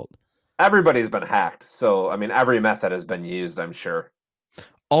difficult. Everybody's been hacked, so I mean, every method has been used, I'm sure.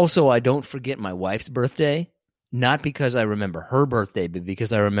 Also, I don't forget my wife's birthday, not because I remember her birthday, but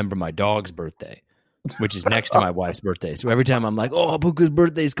because I remember my dog's birthday, which is next to my wife's birthday. So every time I'm like, oh, Puka's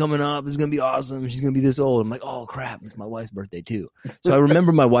birthday's coming up. It's going to be awesome. She's going to be this old. I'm like, oh, crap. It's my wife's birthday, too. So I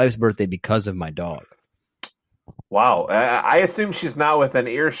remember my wife's birthday because of my dog. Wow. I assume she's not within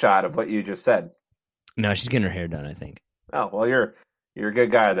earshot of what you just said. No, she's getting her hair done, I think. Oh, well, you're a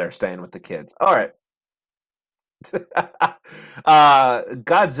good guy there staying with the kids. All right.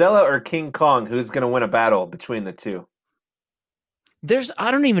 Godzilla or King Kong, who's going to win a battle between the two? I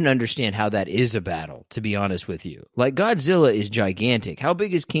don't even understand how that is a battle, to be honest with you. Like, Godzilla is gigantic. How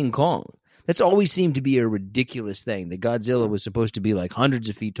big is King Kong? That's always seemed to be a ridiculous thing, that Godzilla was supposed to be like hundreds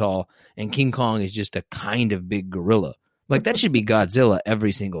of feet tall, and King Kong is just a kind of big gorilla. Like, that should be Godzilla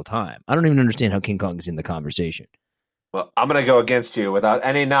every single time. I don't even understand how King Kong is in the conversation. Well, I'm going to go against you without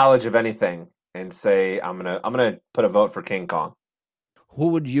any knowledge of anything and say I'm gonna put a vote for King Kong. Who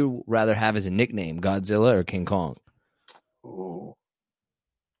would you rather have as a nickname, Godzilla or King Kong? Ooh.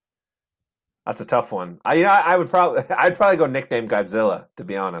 That's a tough one. I'd probably go nickname Godzilla, to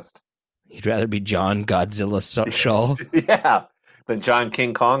be honest. You'd rather be John Godzilla Shaw? Yeah, than John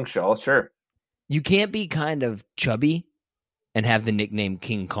King Kong Shaw, sure. You can't be kind of chubby and have the nickname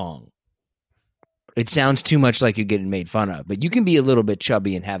King Kong. It sounds too much like you're getting made fun of, but you can be a little bit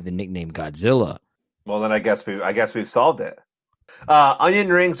chubby and have the nickname Godzilla. Well, then I guess we've solved it. Onion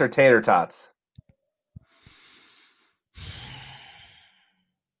rings or tater tots?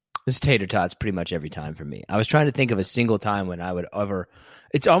 This tater tots pretty much every time for me. I was trying to think of a single time when I would ever.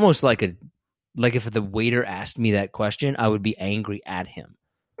 It's almost like if the waiter asked me that question, I would be angry at him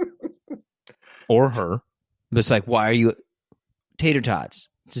or her. But it's like, why are you tater tots?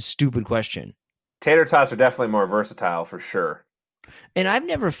 It's a stupid question. Tater tots are definitely more versatile for sure. And I've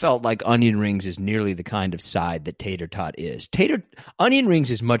never felt like onion rings is nearly the kind of side that tater tot is. Onion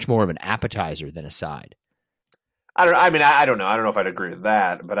rings is much more of an appetizer than a side. I don't know. I don't know if I'd agree with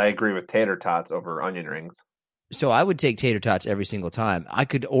that, but I agree with tater tots over onion rings. So I would take tater tots every single time. I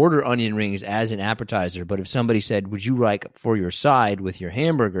could order onion rings as an appetizer, but if somebody said, would you like for your side with your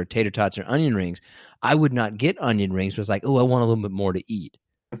hamburger, tater tots or onion rings, I would not get onion rings. It was like, oh, I want a little bit more to eat.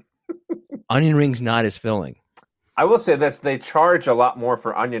 Onion rings not as filling. I will say this, they charge a lot more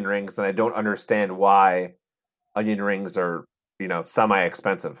for onion rings, and I don't understand why onion rings are,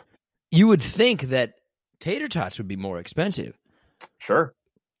 semi-expensive. You would think that tater tots would be more expensive. Sure.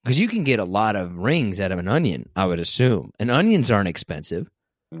 Because you can get a lot of rings out of an onion, I would assume. And onions aren't expensive.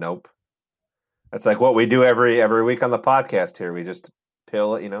 Nope. That's like what we do every week on the podcast here. We just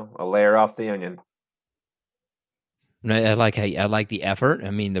peel, a layer off the onion. I like the effort. I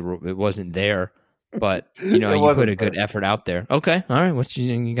mean, it wasn't there, but you put a good effort out there. Okay, all right.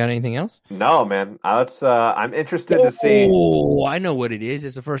 You got anything else? No, man. I'm interested to see. Oh, I know what it is.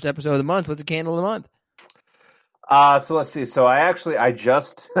 It's the first episode of the month. What's the candle of the month? So let's see. So I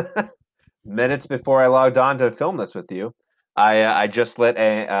just minutes before I logged on to film this with you, I just lit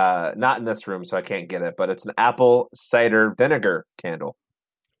a not in this room, so I can't get it, but it's an apple cider vinegar candle.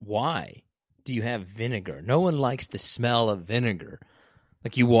 Why do you have vinegar? No one likes the smell of vinegar.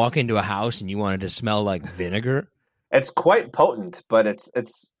 Like you walk into a house and you want it to smell like vinegar. It's quite potent, but it's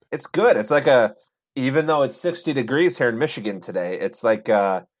good. It's like even though it's 60 degrees here in Michigan today, it's like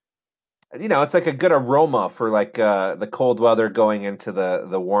it's like a good aroma for like the cold weather going into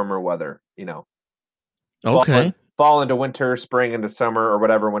the warmer weather, Okay. Fall into winter, spring into summer, or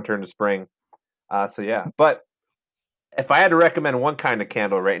whatever, winter into spring. So yeah. But if I had to recommend one kind of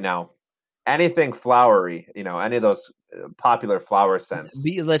candle right now, anything flowery, any of those popular flower scents.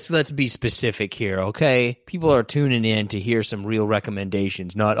 Let's be specific here, okay? People are tuning in to hear some real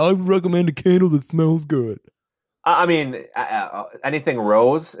recommendations, not I would recommend a candle that smells good. I mean, anything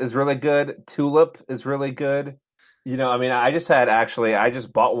rose is really good. Tulip is really good. I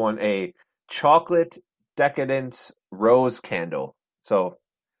just bought one, a chocolate decadence rose candle. So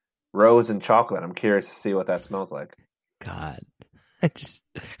rose and chocolate. I'm curious to see what that smells like. God,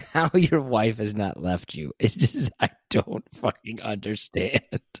 how your wife has not left you. It's just, I don't fucking understand.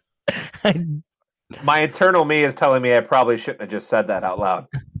 My internal me is telling me I probably shouldn't have just said that out loud.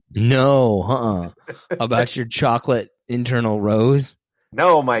 No, about your chocolate internal rose?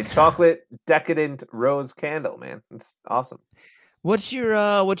 No, my chocolate decadent rose candle, man. It's awesome. What's your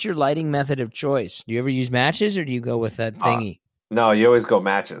lighting method of choice? Do you ever use matches or do you go with that thingy? No, you always go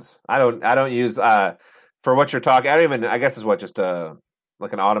matches. I don't use for what you're talking. I guess it's what, just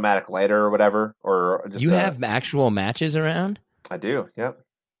like an automatic lighter or whatever, or just You have actual matches around? I do. Yep.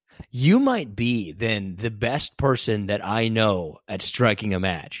 You might be then the best person that I know at striking a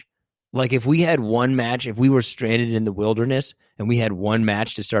match. Like if we had one match, if we were stranded in the wilderness and we had one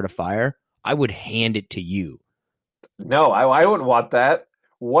match to start a fire, I would hand it to you. No, I wouldn't want that.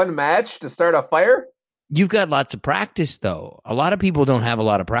 One match to start a fire? You've got lots of practice, though. A lot of people don't have a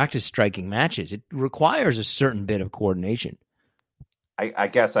lot of practice striking matches. It requires a certain bit of coordination. I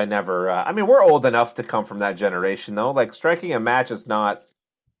guess I never. I mean, we're old enough to come from that generation, though. Like striking a match is not.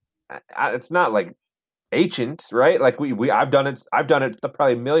 It's not like ancient, right? Like I've done it. I've done it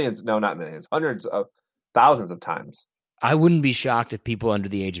probably millions. No, not millions. Hundreds of thousands of times. I wouldn't be shocked if people under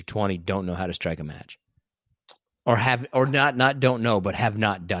the age of 20 don't know how to strike a match, or don't know, but have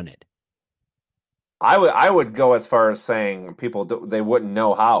not done it. I would go as far as saying they wouldn't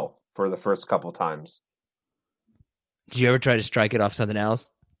know how for the first couple times. Did you ever try to strike it off something else?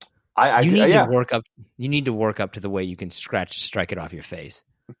 You need to work up to the way you can strike it off your face.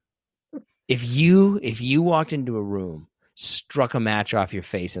 If you walked into a room, struck a match off your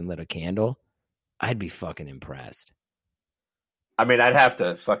face, and lit a candle, I'd be fucking impressed. I mean, I'd have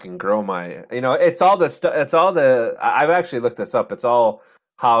to fucking grow my. It's all the. I've actually looked this up. It's all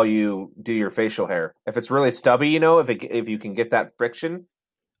how you do your facial hair. If it's really stubby, if you can get that friction.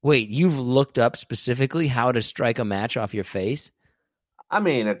 Wait, you've looked up specifically how to strike a match off your face? I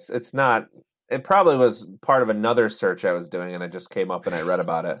mean, it's not. It probably was part of another search I was doing, and it just came up, and I read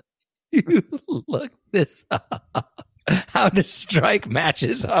about it. You look this up. How to strike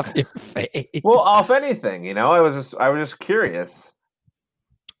matches off your face? Well, off anything, I was just curious.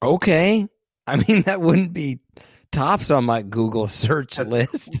 Okay, I mean that wouldn't be tops on my Google search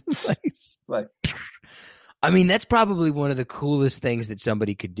list. I mean, that's probably one of the coolest things that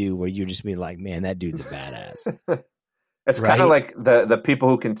somebody could do where you're just being like, man, that dude's a badass. It's right? Kind of like the people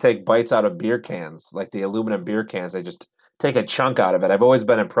who can take bites out of beer cans, like the aluminum beer cans. They just take a chunk out of it. I've always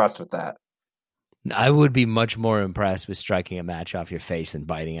been impressed with that. I would be much more impressed with striking a match off your face than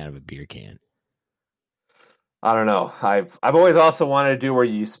biting out of a beer can. I don't know. I've always also wanted to do where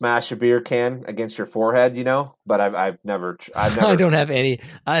you smash a beer can against your forehead, but I've never. I don't have any.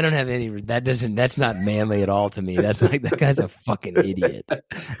 That's not manly at all to me. That's like, that guy's a fucking idiot.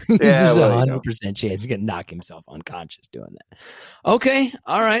 There's 100% chance he's gonna knock himself unconscious doing that. Okay,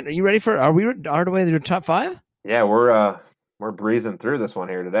 all right. Are you ready are we our way to your top 5? Yeah, we're breezing through this one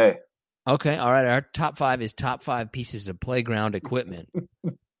here today. Okay, all right. Our top 5 is top 5 pieces of playground equipment.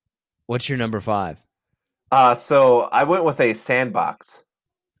 What's your number 5? So I went with a sandbox.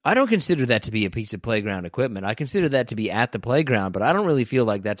 I don't consider that to be a piece of playground equipment. I consider that to be at the playground, but I don't really feel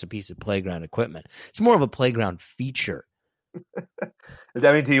like that's a piece of playground equipment. It's more of a playground feature. I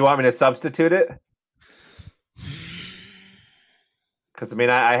mean, do you want me to substitute it? Because, I mean,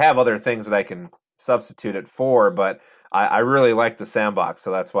 I have other things that I can substitute it for, but I really like the sandbox,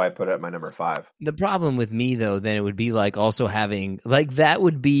 so that's why I put it at my number 5. The problem with me, though, then it would be like also having, like, that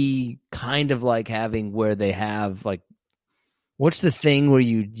would be kind of like having where they have, like, what's the thing where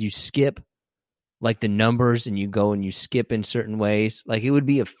you skip, like, the numbers and you go and you skip in certain ways? Like, it would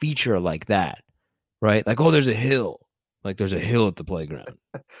be a feature like that, right? Like, oh, there's a hill. Like, there's a hill at the playground.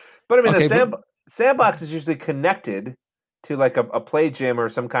 But, I mean, the sandbox is usually connected to, like, a play gym or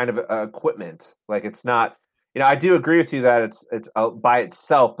some kind of equipment. Like, it's not... I do agree with you that it's by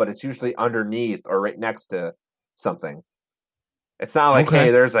itself, but it's usually underneath or right next to something. It's not like,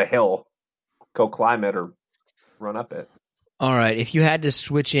 hey, there's a hill, go climb it or run up it. All right. If you had to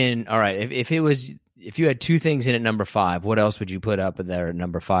switch in, all right. If you had 2 things in at number 5, what else would you put up there at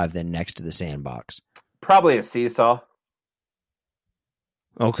number 5 then next to the sandbox? Probably a seesaw.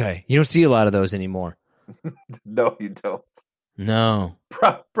 Okay. You don't see a lot of those anymore. No, you don't. No.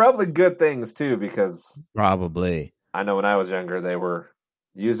 Probably good things, too, because... Probably. I know when I was younger, they were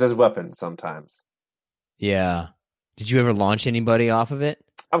used as weapons sometimes. Yeah. Did you ever launch anybody off of it?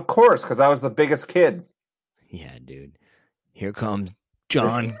 Of course, because I was the biggest kid. Yeah, dude. Here comes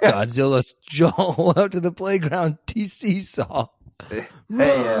John Godzilla's Joel out to the playground. Seesaw.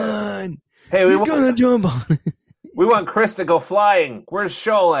 Run! Hey, he's gonna jump on it. We want Chris to go flying. Where's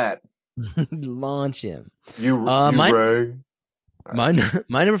Shoal at? Launch him. Ray. My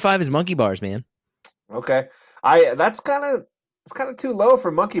number 5 is monkey bars, man. Okay, it's kind of too low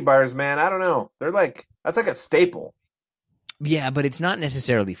for monkey bars, man. I don't know. That's like a staple. Yeah, but it's not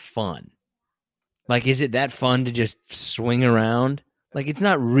necessarily fun. Like, is it that fun to just swing around? Like, it's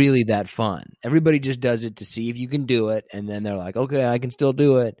not really that fun. Everybody just does it to see if you can do it, and then they're like, okay, I can still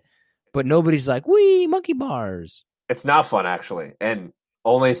do it. But nobody's like, wee, monkey bars. It's not fun, actually, and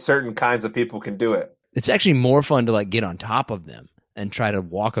only certain kinds of people can do it. It's actually more fun to, like, get on top of them and try to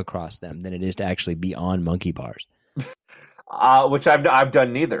walk across them than it is to actually be on monkey bars. Which I've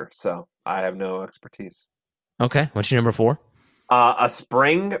done neither, so I have no expertise. Okay, what's your number 4? A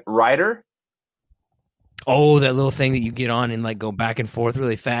spring rider. Oh, that little thing that you get on and like go back and forth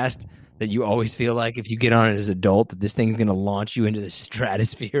really fast that you always feel like if you get on it as an adult that this thing's going to launch you into the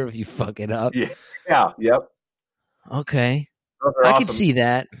stratosphere if you fuck it up. Yeah, yep. Okay. Those are I awesome. could see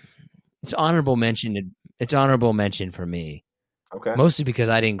that. It's honorable mention. It's honorable mention for me. Okay. Mostly because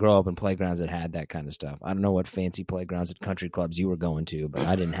I didn't grow up in playgrounds that had that kind of stuff. I don't know what fancy playgrounds at country clubs you were going to, but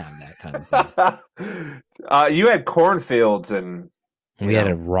I didn't have that kind of thing. You had cornfields and We had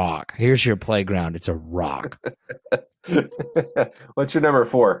a rock. Here's your playground. It's a rock. What's your number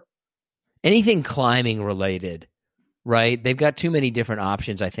 4? Anything climbing related, right? They've got too many different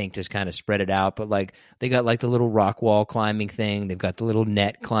options, I think, to kind of spread it out. But like they got like the little rock wall climbing thing. They've got the little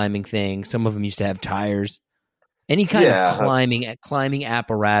net climbing thing. Some of them used to have tires. Any kind of climbing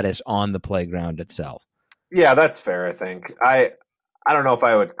apparatus on the playground itself. Yeah, that's fair, I think. I don't know if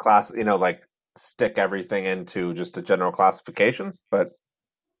I would stick everything into just a general classification, but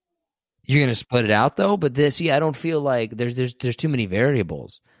you're going to split it out though. But I don't feel like there's too many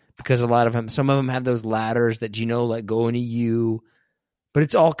variables because a lot of them, some of them have those ladders that like go into you, but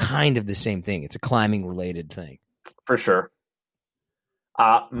it's all kind of the same thing. It's a climbing related thing for sure.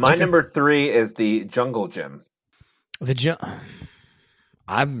 My number 3 is the jungle gym.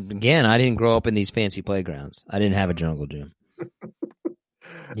 I didn't grow up in these fancy playgrounds. I didn't have a jungle gym.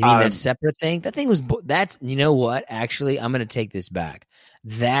 You mean that separate thing? That thing was, you know what? Actually, I'm going to take this back.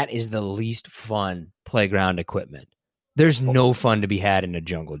 That is the least fun playground equipment. There's no fun to be had in a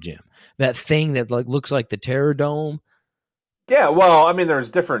jungle gym. That thing that looks like the Terror Dome. Yeah, well, I mean, there's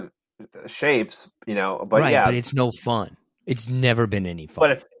different shapes, but right, yeah. But it's no fun. It's never been any fun.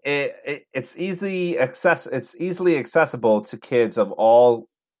 But it's easily accessible to kids of all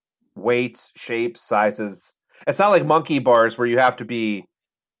weights, shapes, sizes. It's not like monkey bars where you have to be,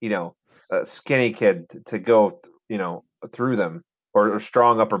 a skinny kid to go, through them or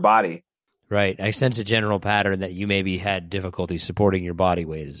strong upper body. Right. I sense a general pattern that you maybe had difficulty supporting your body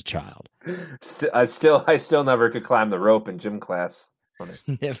weight as a child. I still never could climb the rope in gym class.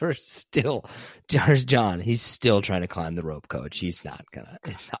 There's John. He's still trying to climb the rope, coach. It's not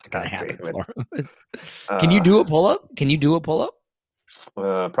gonna happen for him. Can you do a pull-up?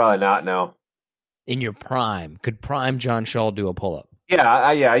 Probably not, no. In your prime, could prime John Shull do a pull-up? Yeah,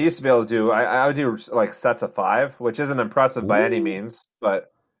 I used to be able to do. I would do like sets of 5, which isn't impressive by any means,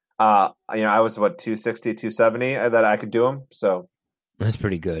 but I was 260, 270 that I could do them. So that's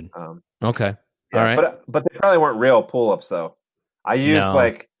pretty good. Okay, yeah, all right. But they probably weren't real pull-ups though. I used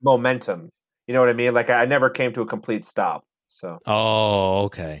like momentum. You know what I mean? Like I never came to a complete stop. So. Oh,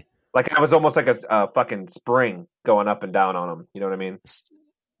 okay. Like I was almost like a fucking spring going up and down on them. You know what I mean?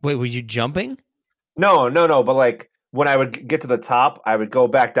 Wait, were you jumping? No. But like when I would get to the top, I would go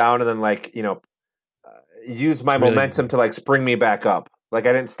back down and then use my momentum to like spring me back up. Like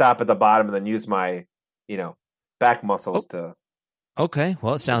I didn't stop at the bottom and then use my, back muscles to. Okay.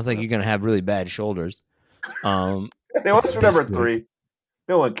 Well, it sounds like you're going to have really bad shoulders. Hey, what's your number 3?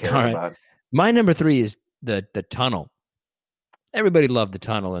 No one cares about. My number 3 is the tunnel. Everybody loved the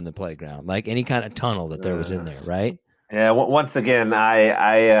tunnel in the playground, like any kind of tunnel that there was in there, right? Yeah. Once again,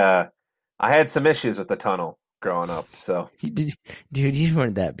 I had some issues with the tunnle growing up. So, dude, you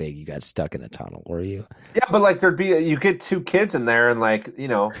weren't that big. You got stuck in a tunnel, were you? Yeah, but like you get 2 kids in there, and like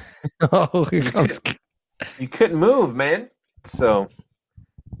oh, here comes. You couldn't move, man. So,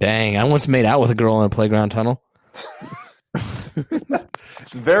 dang, I once made out with a girl in a playground tunnel.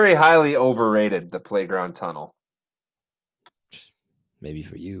 It's very highly overrated, the playground tunnel. Maybe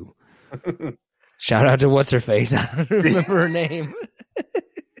for you. Shout out to what's her face. I don't remember her name.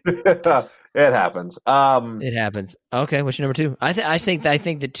 It happens. It happens. Okay, what's your number 2? I think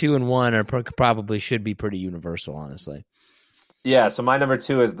that 2 and 1 are probably should be pretty universal, honestly. Yeah. So my number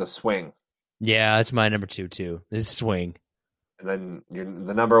 2 is the swing. Yeah, that's my number 2 too. Is swing. And then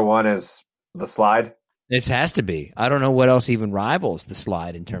the number 1 is the slide. It has to be. I don't know what else even rivals the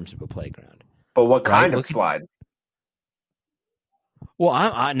slide in terms of a playground. But what kind of slide?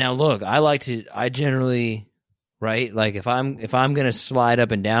 Well, now look, I generally, right? Like if I'm going to slide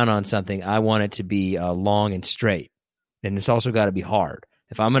up and down on something, I want it to be long and straight. And it's also got to be hard.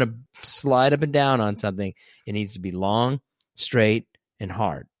 If I'm going to slide up and down on something, it needs to be long, straight, and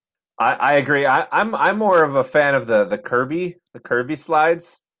hard. I agree. I'm more of a fan of the curvy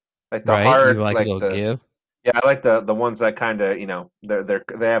slides, like the Right? hard, You like a like little give. yeah, I like the ones that kind of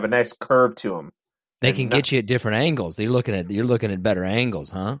they have a nice curve to them. They can get you at different angles. You're looking at better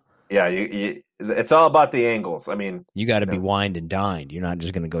angles, huh? Yeah, it's all about the angles. I mean, You got to be wined and dined. You're not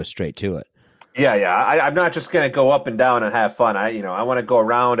just going to go straight to it. yeah. I'm not just gonna go up and down and have fun. I want to go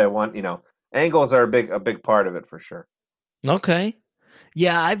around. I want angles are a big part of it for sure. Okay.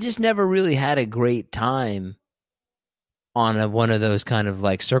 Yeah, I've just never really had a great time on one of those kind of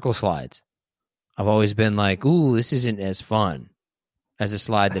like circle slides. I've always been like, ooh, this isn't as fun as a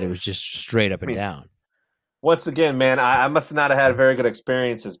slide that it was just straight up and down. Once again, man, I must not have had very good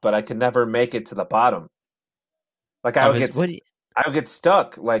experiences, but I could never make it to the bottom. Like I would get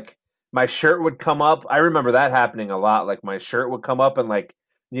stuck. Like my shirt would come up. I remember that happening a lot. Like my shirt would come up and like,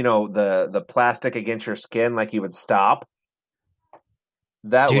 the plastic against your skin, like you would stop.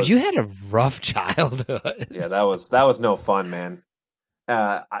 You had a rough childhood. Yeah, that was no fun, man.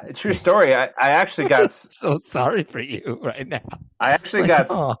 True story. I actually got so sorry for you right now. I actually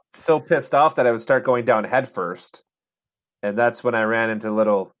got so pissed off that I would start going down head first, and that's when I ran into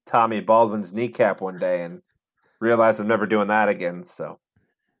little Tommy Baldwin's kneecap one day and realized I'm never doing that again. So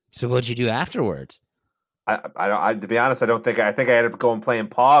what'd you do afterwards? I to be honest, I think I ended up going playing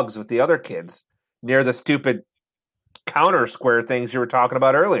Pogs with the other kids near the stupid counter square things you were talking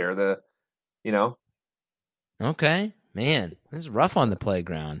about earlier. Okay, man, this is rough on the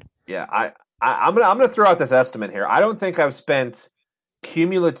playground. Yeah, I'm gonna throw out this estimate here. I don't think I've spent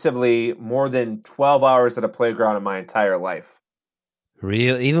cumulatively more than 12 hours at a playground in my entire life.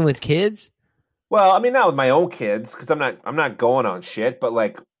 Real, even with kids? Well, I mean, not with my own kids because I'm not going on shit. But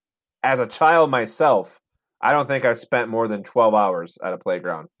like, as a child myself, I don't think I've spent more than 12 hours at a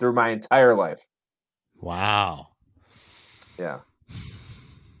playground through my entire life. Wow. Yeah.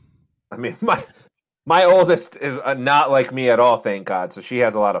 I mean, my oldest is not like me at all, thank God. So she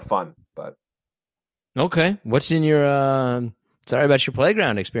has a lot of fun. But okay, what's in your? Sorry about your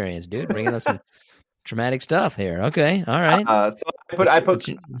playground experience, dude. Bringing up some traumatic stuff here. Okay, all right. So I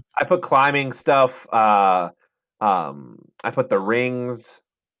put climbing stuff. I put the rings.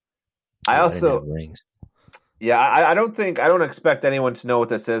 I also rings. Yeah, I don't expect anyone to know what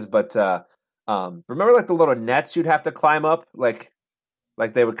this is, but remember like the little nets you'd have to climb up, like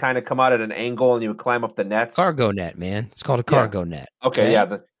they would kind of come out at an angle and you would climb up the nets. Cargo net, man. It's called a cargo net. Okay,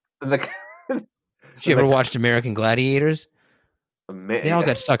 yeah. Did you ever watched American Gladiators? They all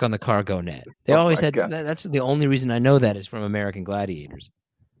got stuck on the cargo net. They always had. That's the only reason I know that is from American Gladiators.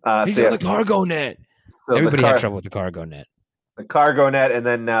 He's on the cargo net. So everybody had trouble with the cargo net. The cargo net, and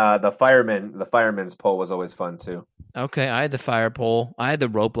then the fireman's pole was always fun too. Okay, I had the fire pole. I had the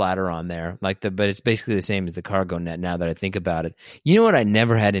rope ladder on there, but it's basically the same as the cargo net. Now that I think about it, you know what I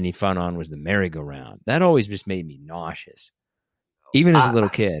never had any fun on was the merry-go-round. That always just made me nauseous, even as a little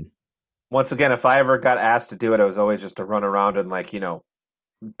kid. Once again, if I ever got asked to do it, it was always just to run around and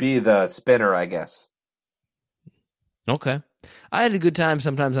be the spinner, I guess. Okay, I had a good time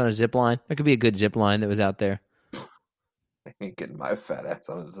sometimes on a zip line. That could be a good zip line that was out there. I ain't getting my fat ass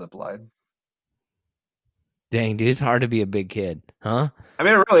on a zip line. Dang, dude, it's hard to be a big kid, huh? I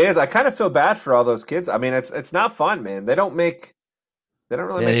mean, it really is. I kind of feel bad for all those kids. I mean, it's not fun, man. They don't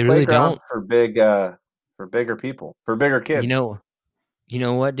really make playgrounds for bigger people, for bigger kids. You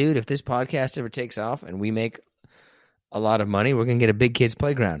know what, dude? If this podcast ever takes off and we make a lot of money, we're gonna get a big kids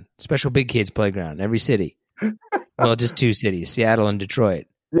playground, special big kids playground in every city. Well, just 2 cities, Seattle and Detroit.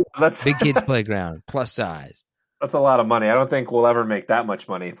 Yeah, that's big kids playground, plus size. That's a lot of money. I don't think we'll ever make that much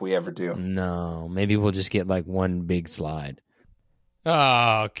money if we ever do. No, maybe we'll just get like one big slide.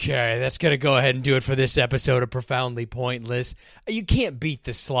 Okay, that's going to go ahead and do it for this episode of Profoundly Pointless. You can't beat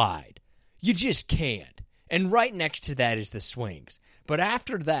the slide. You just can't. And right next to that is the swings. But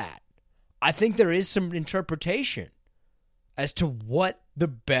after that, I think there is some interpretation as to what the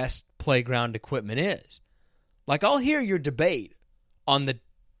best playground equipment is. Like, I'll hear your debate on the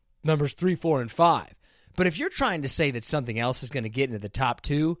numbers 3, 4, and 5. But if you're trying to say that something else is going to get into the top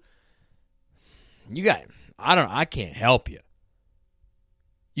 2, I can't help you.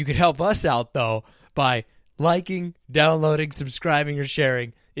 You could help us out, though, by liking, downloading, subscribing, or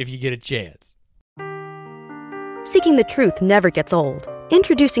sharing if you get a chance. Seeking the truth never gets old.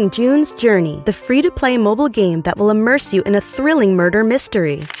 Introducing June's Journey, the free-to-play mobile game that will immerse you in a thrilling murder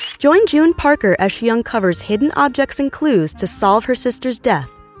mystery. Join June Parker as she uncovers hidden objects and clues to solve her sister's death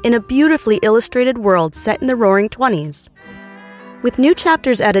in a beautifully illustrated world set in the Roaring 20s. With new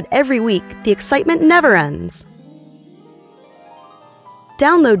chapters added every week, the excitement never ends.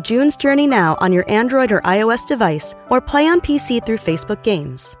 Download June's Journey now on your Android or iOS device, or play on PC through Facebook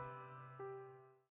Games.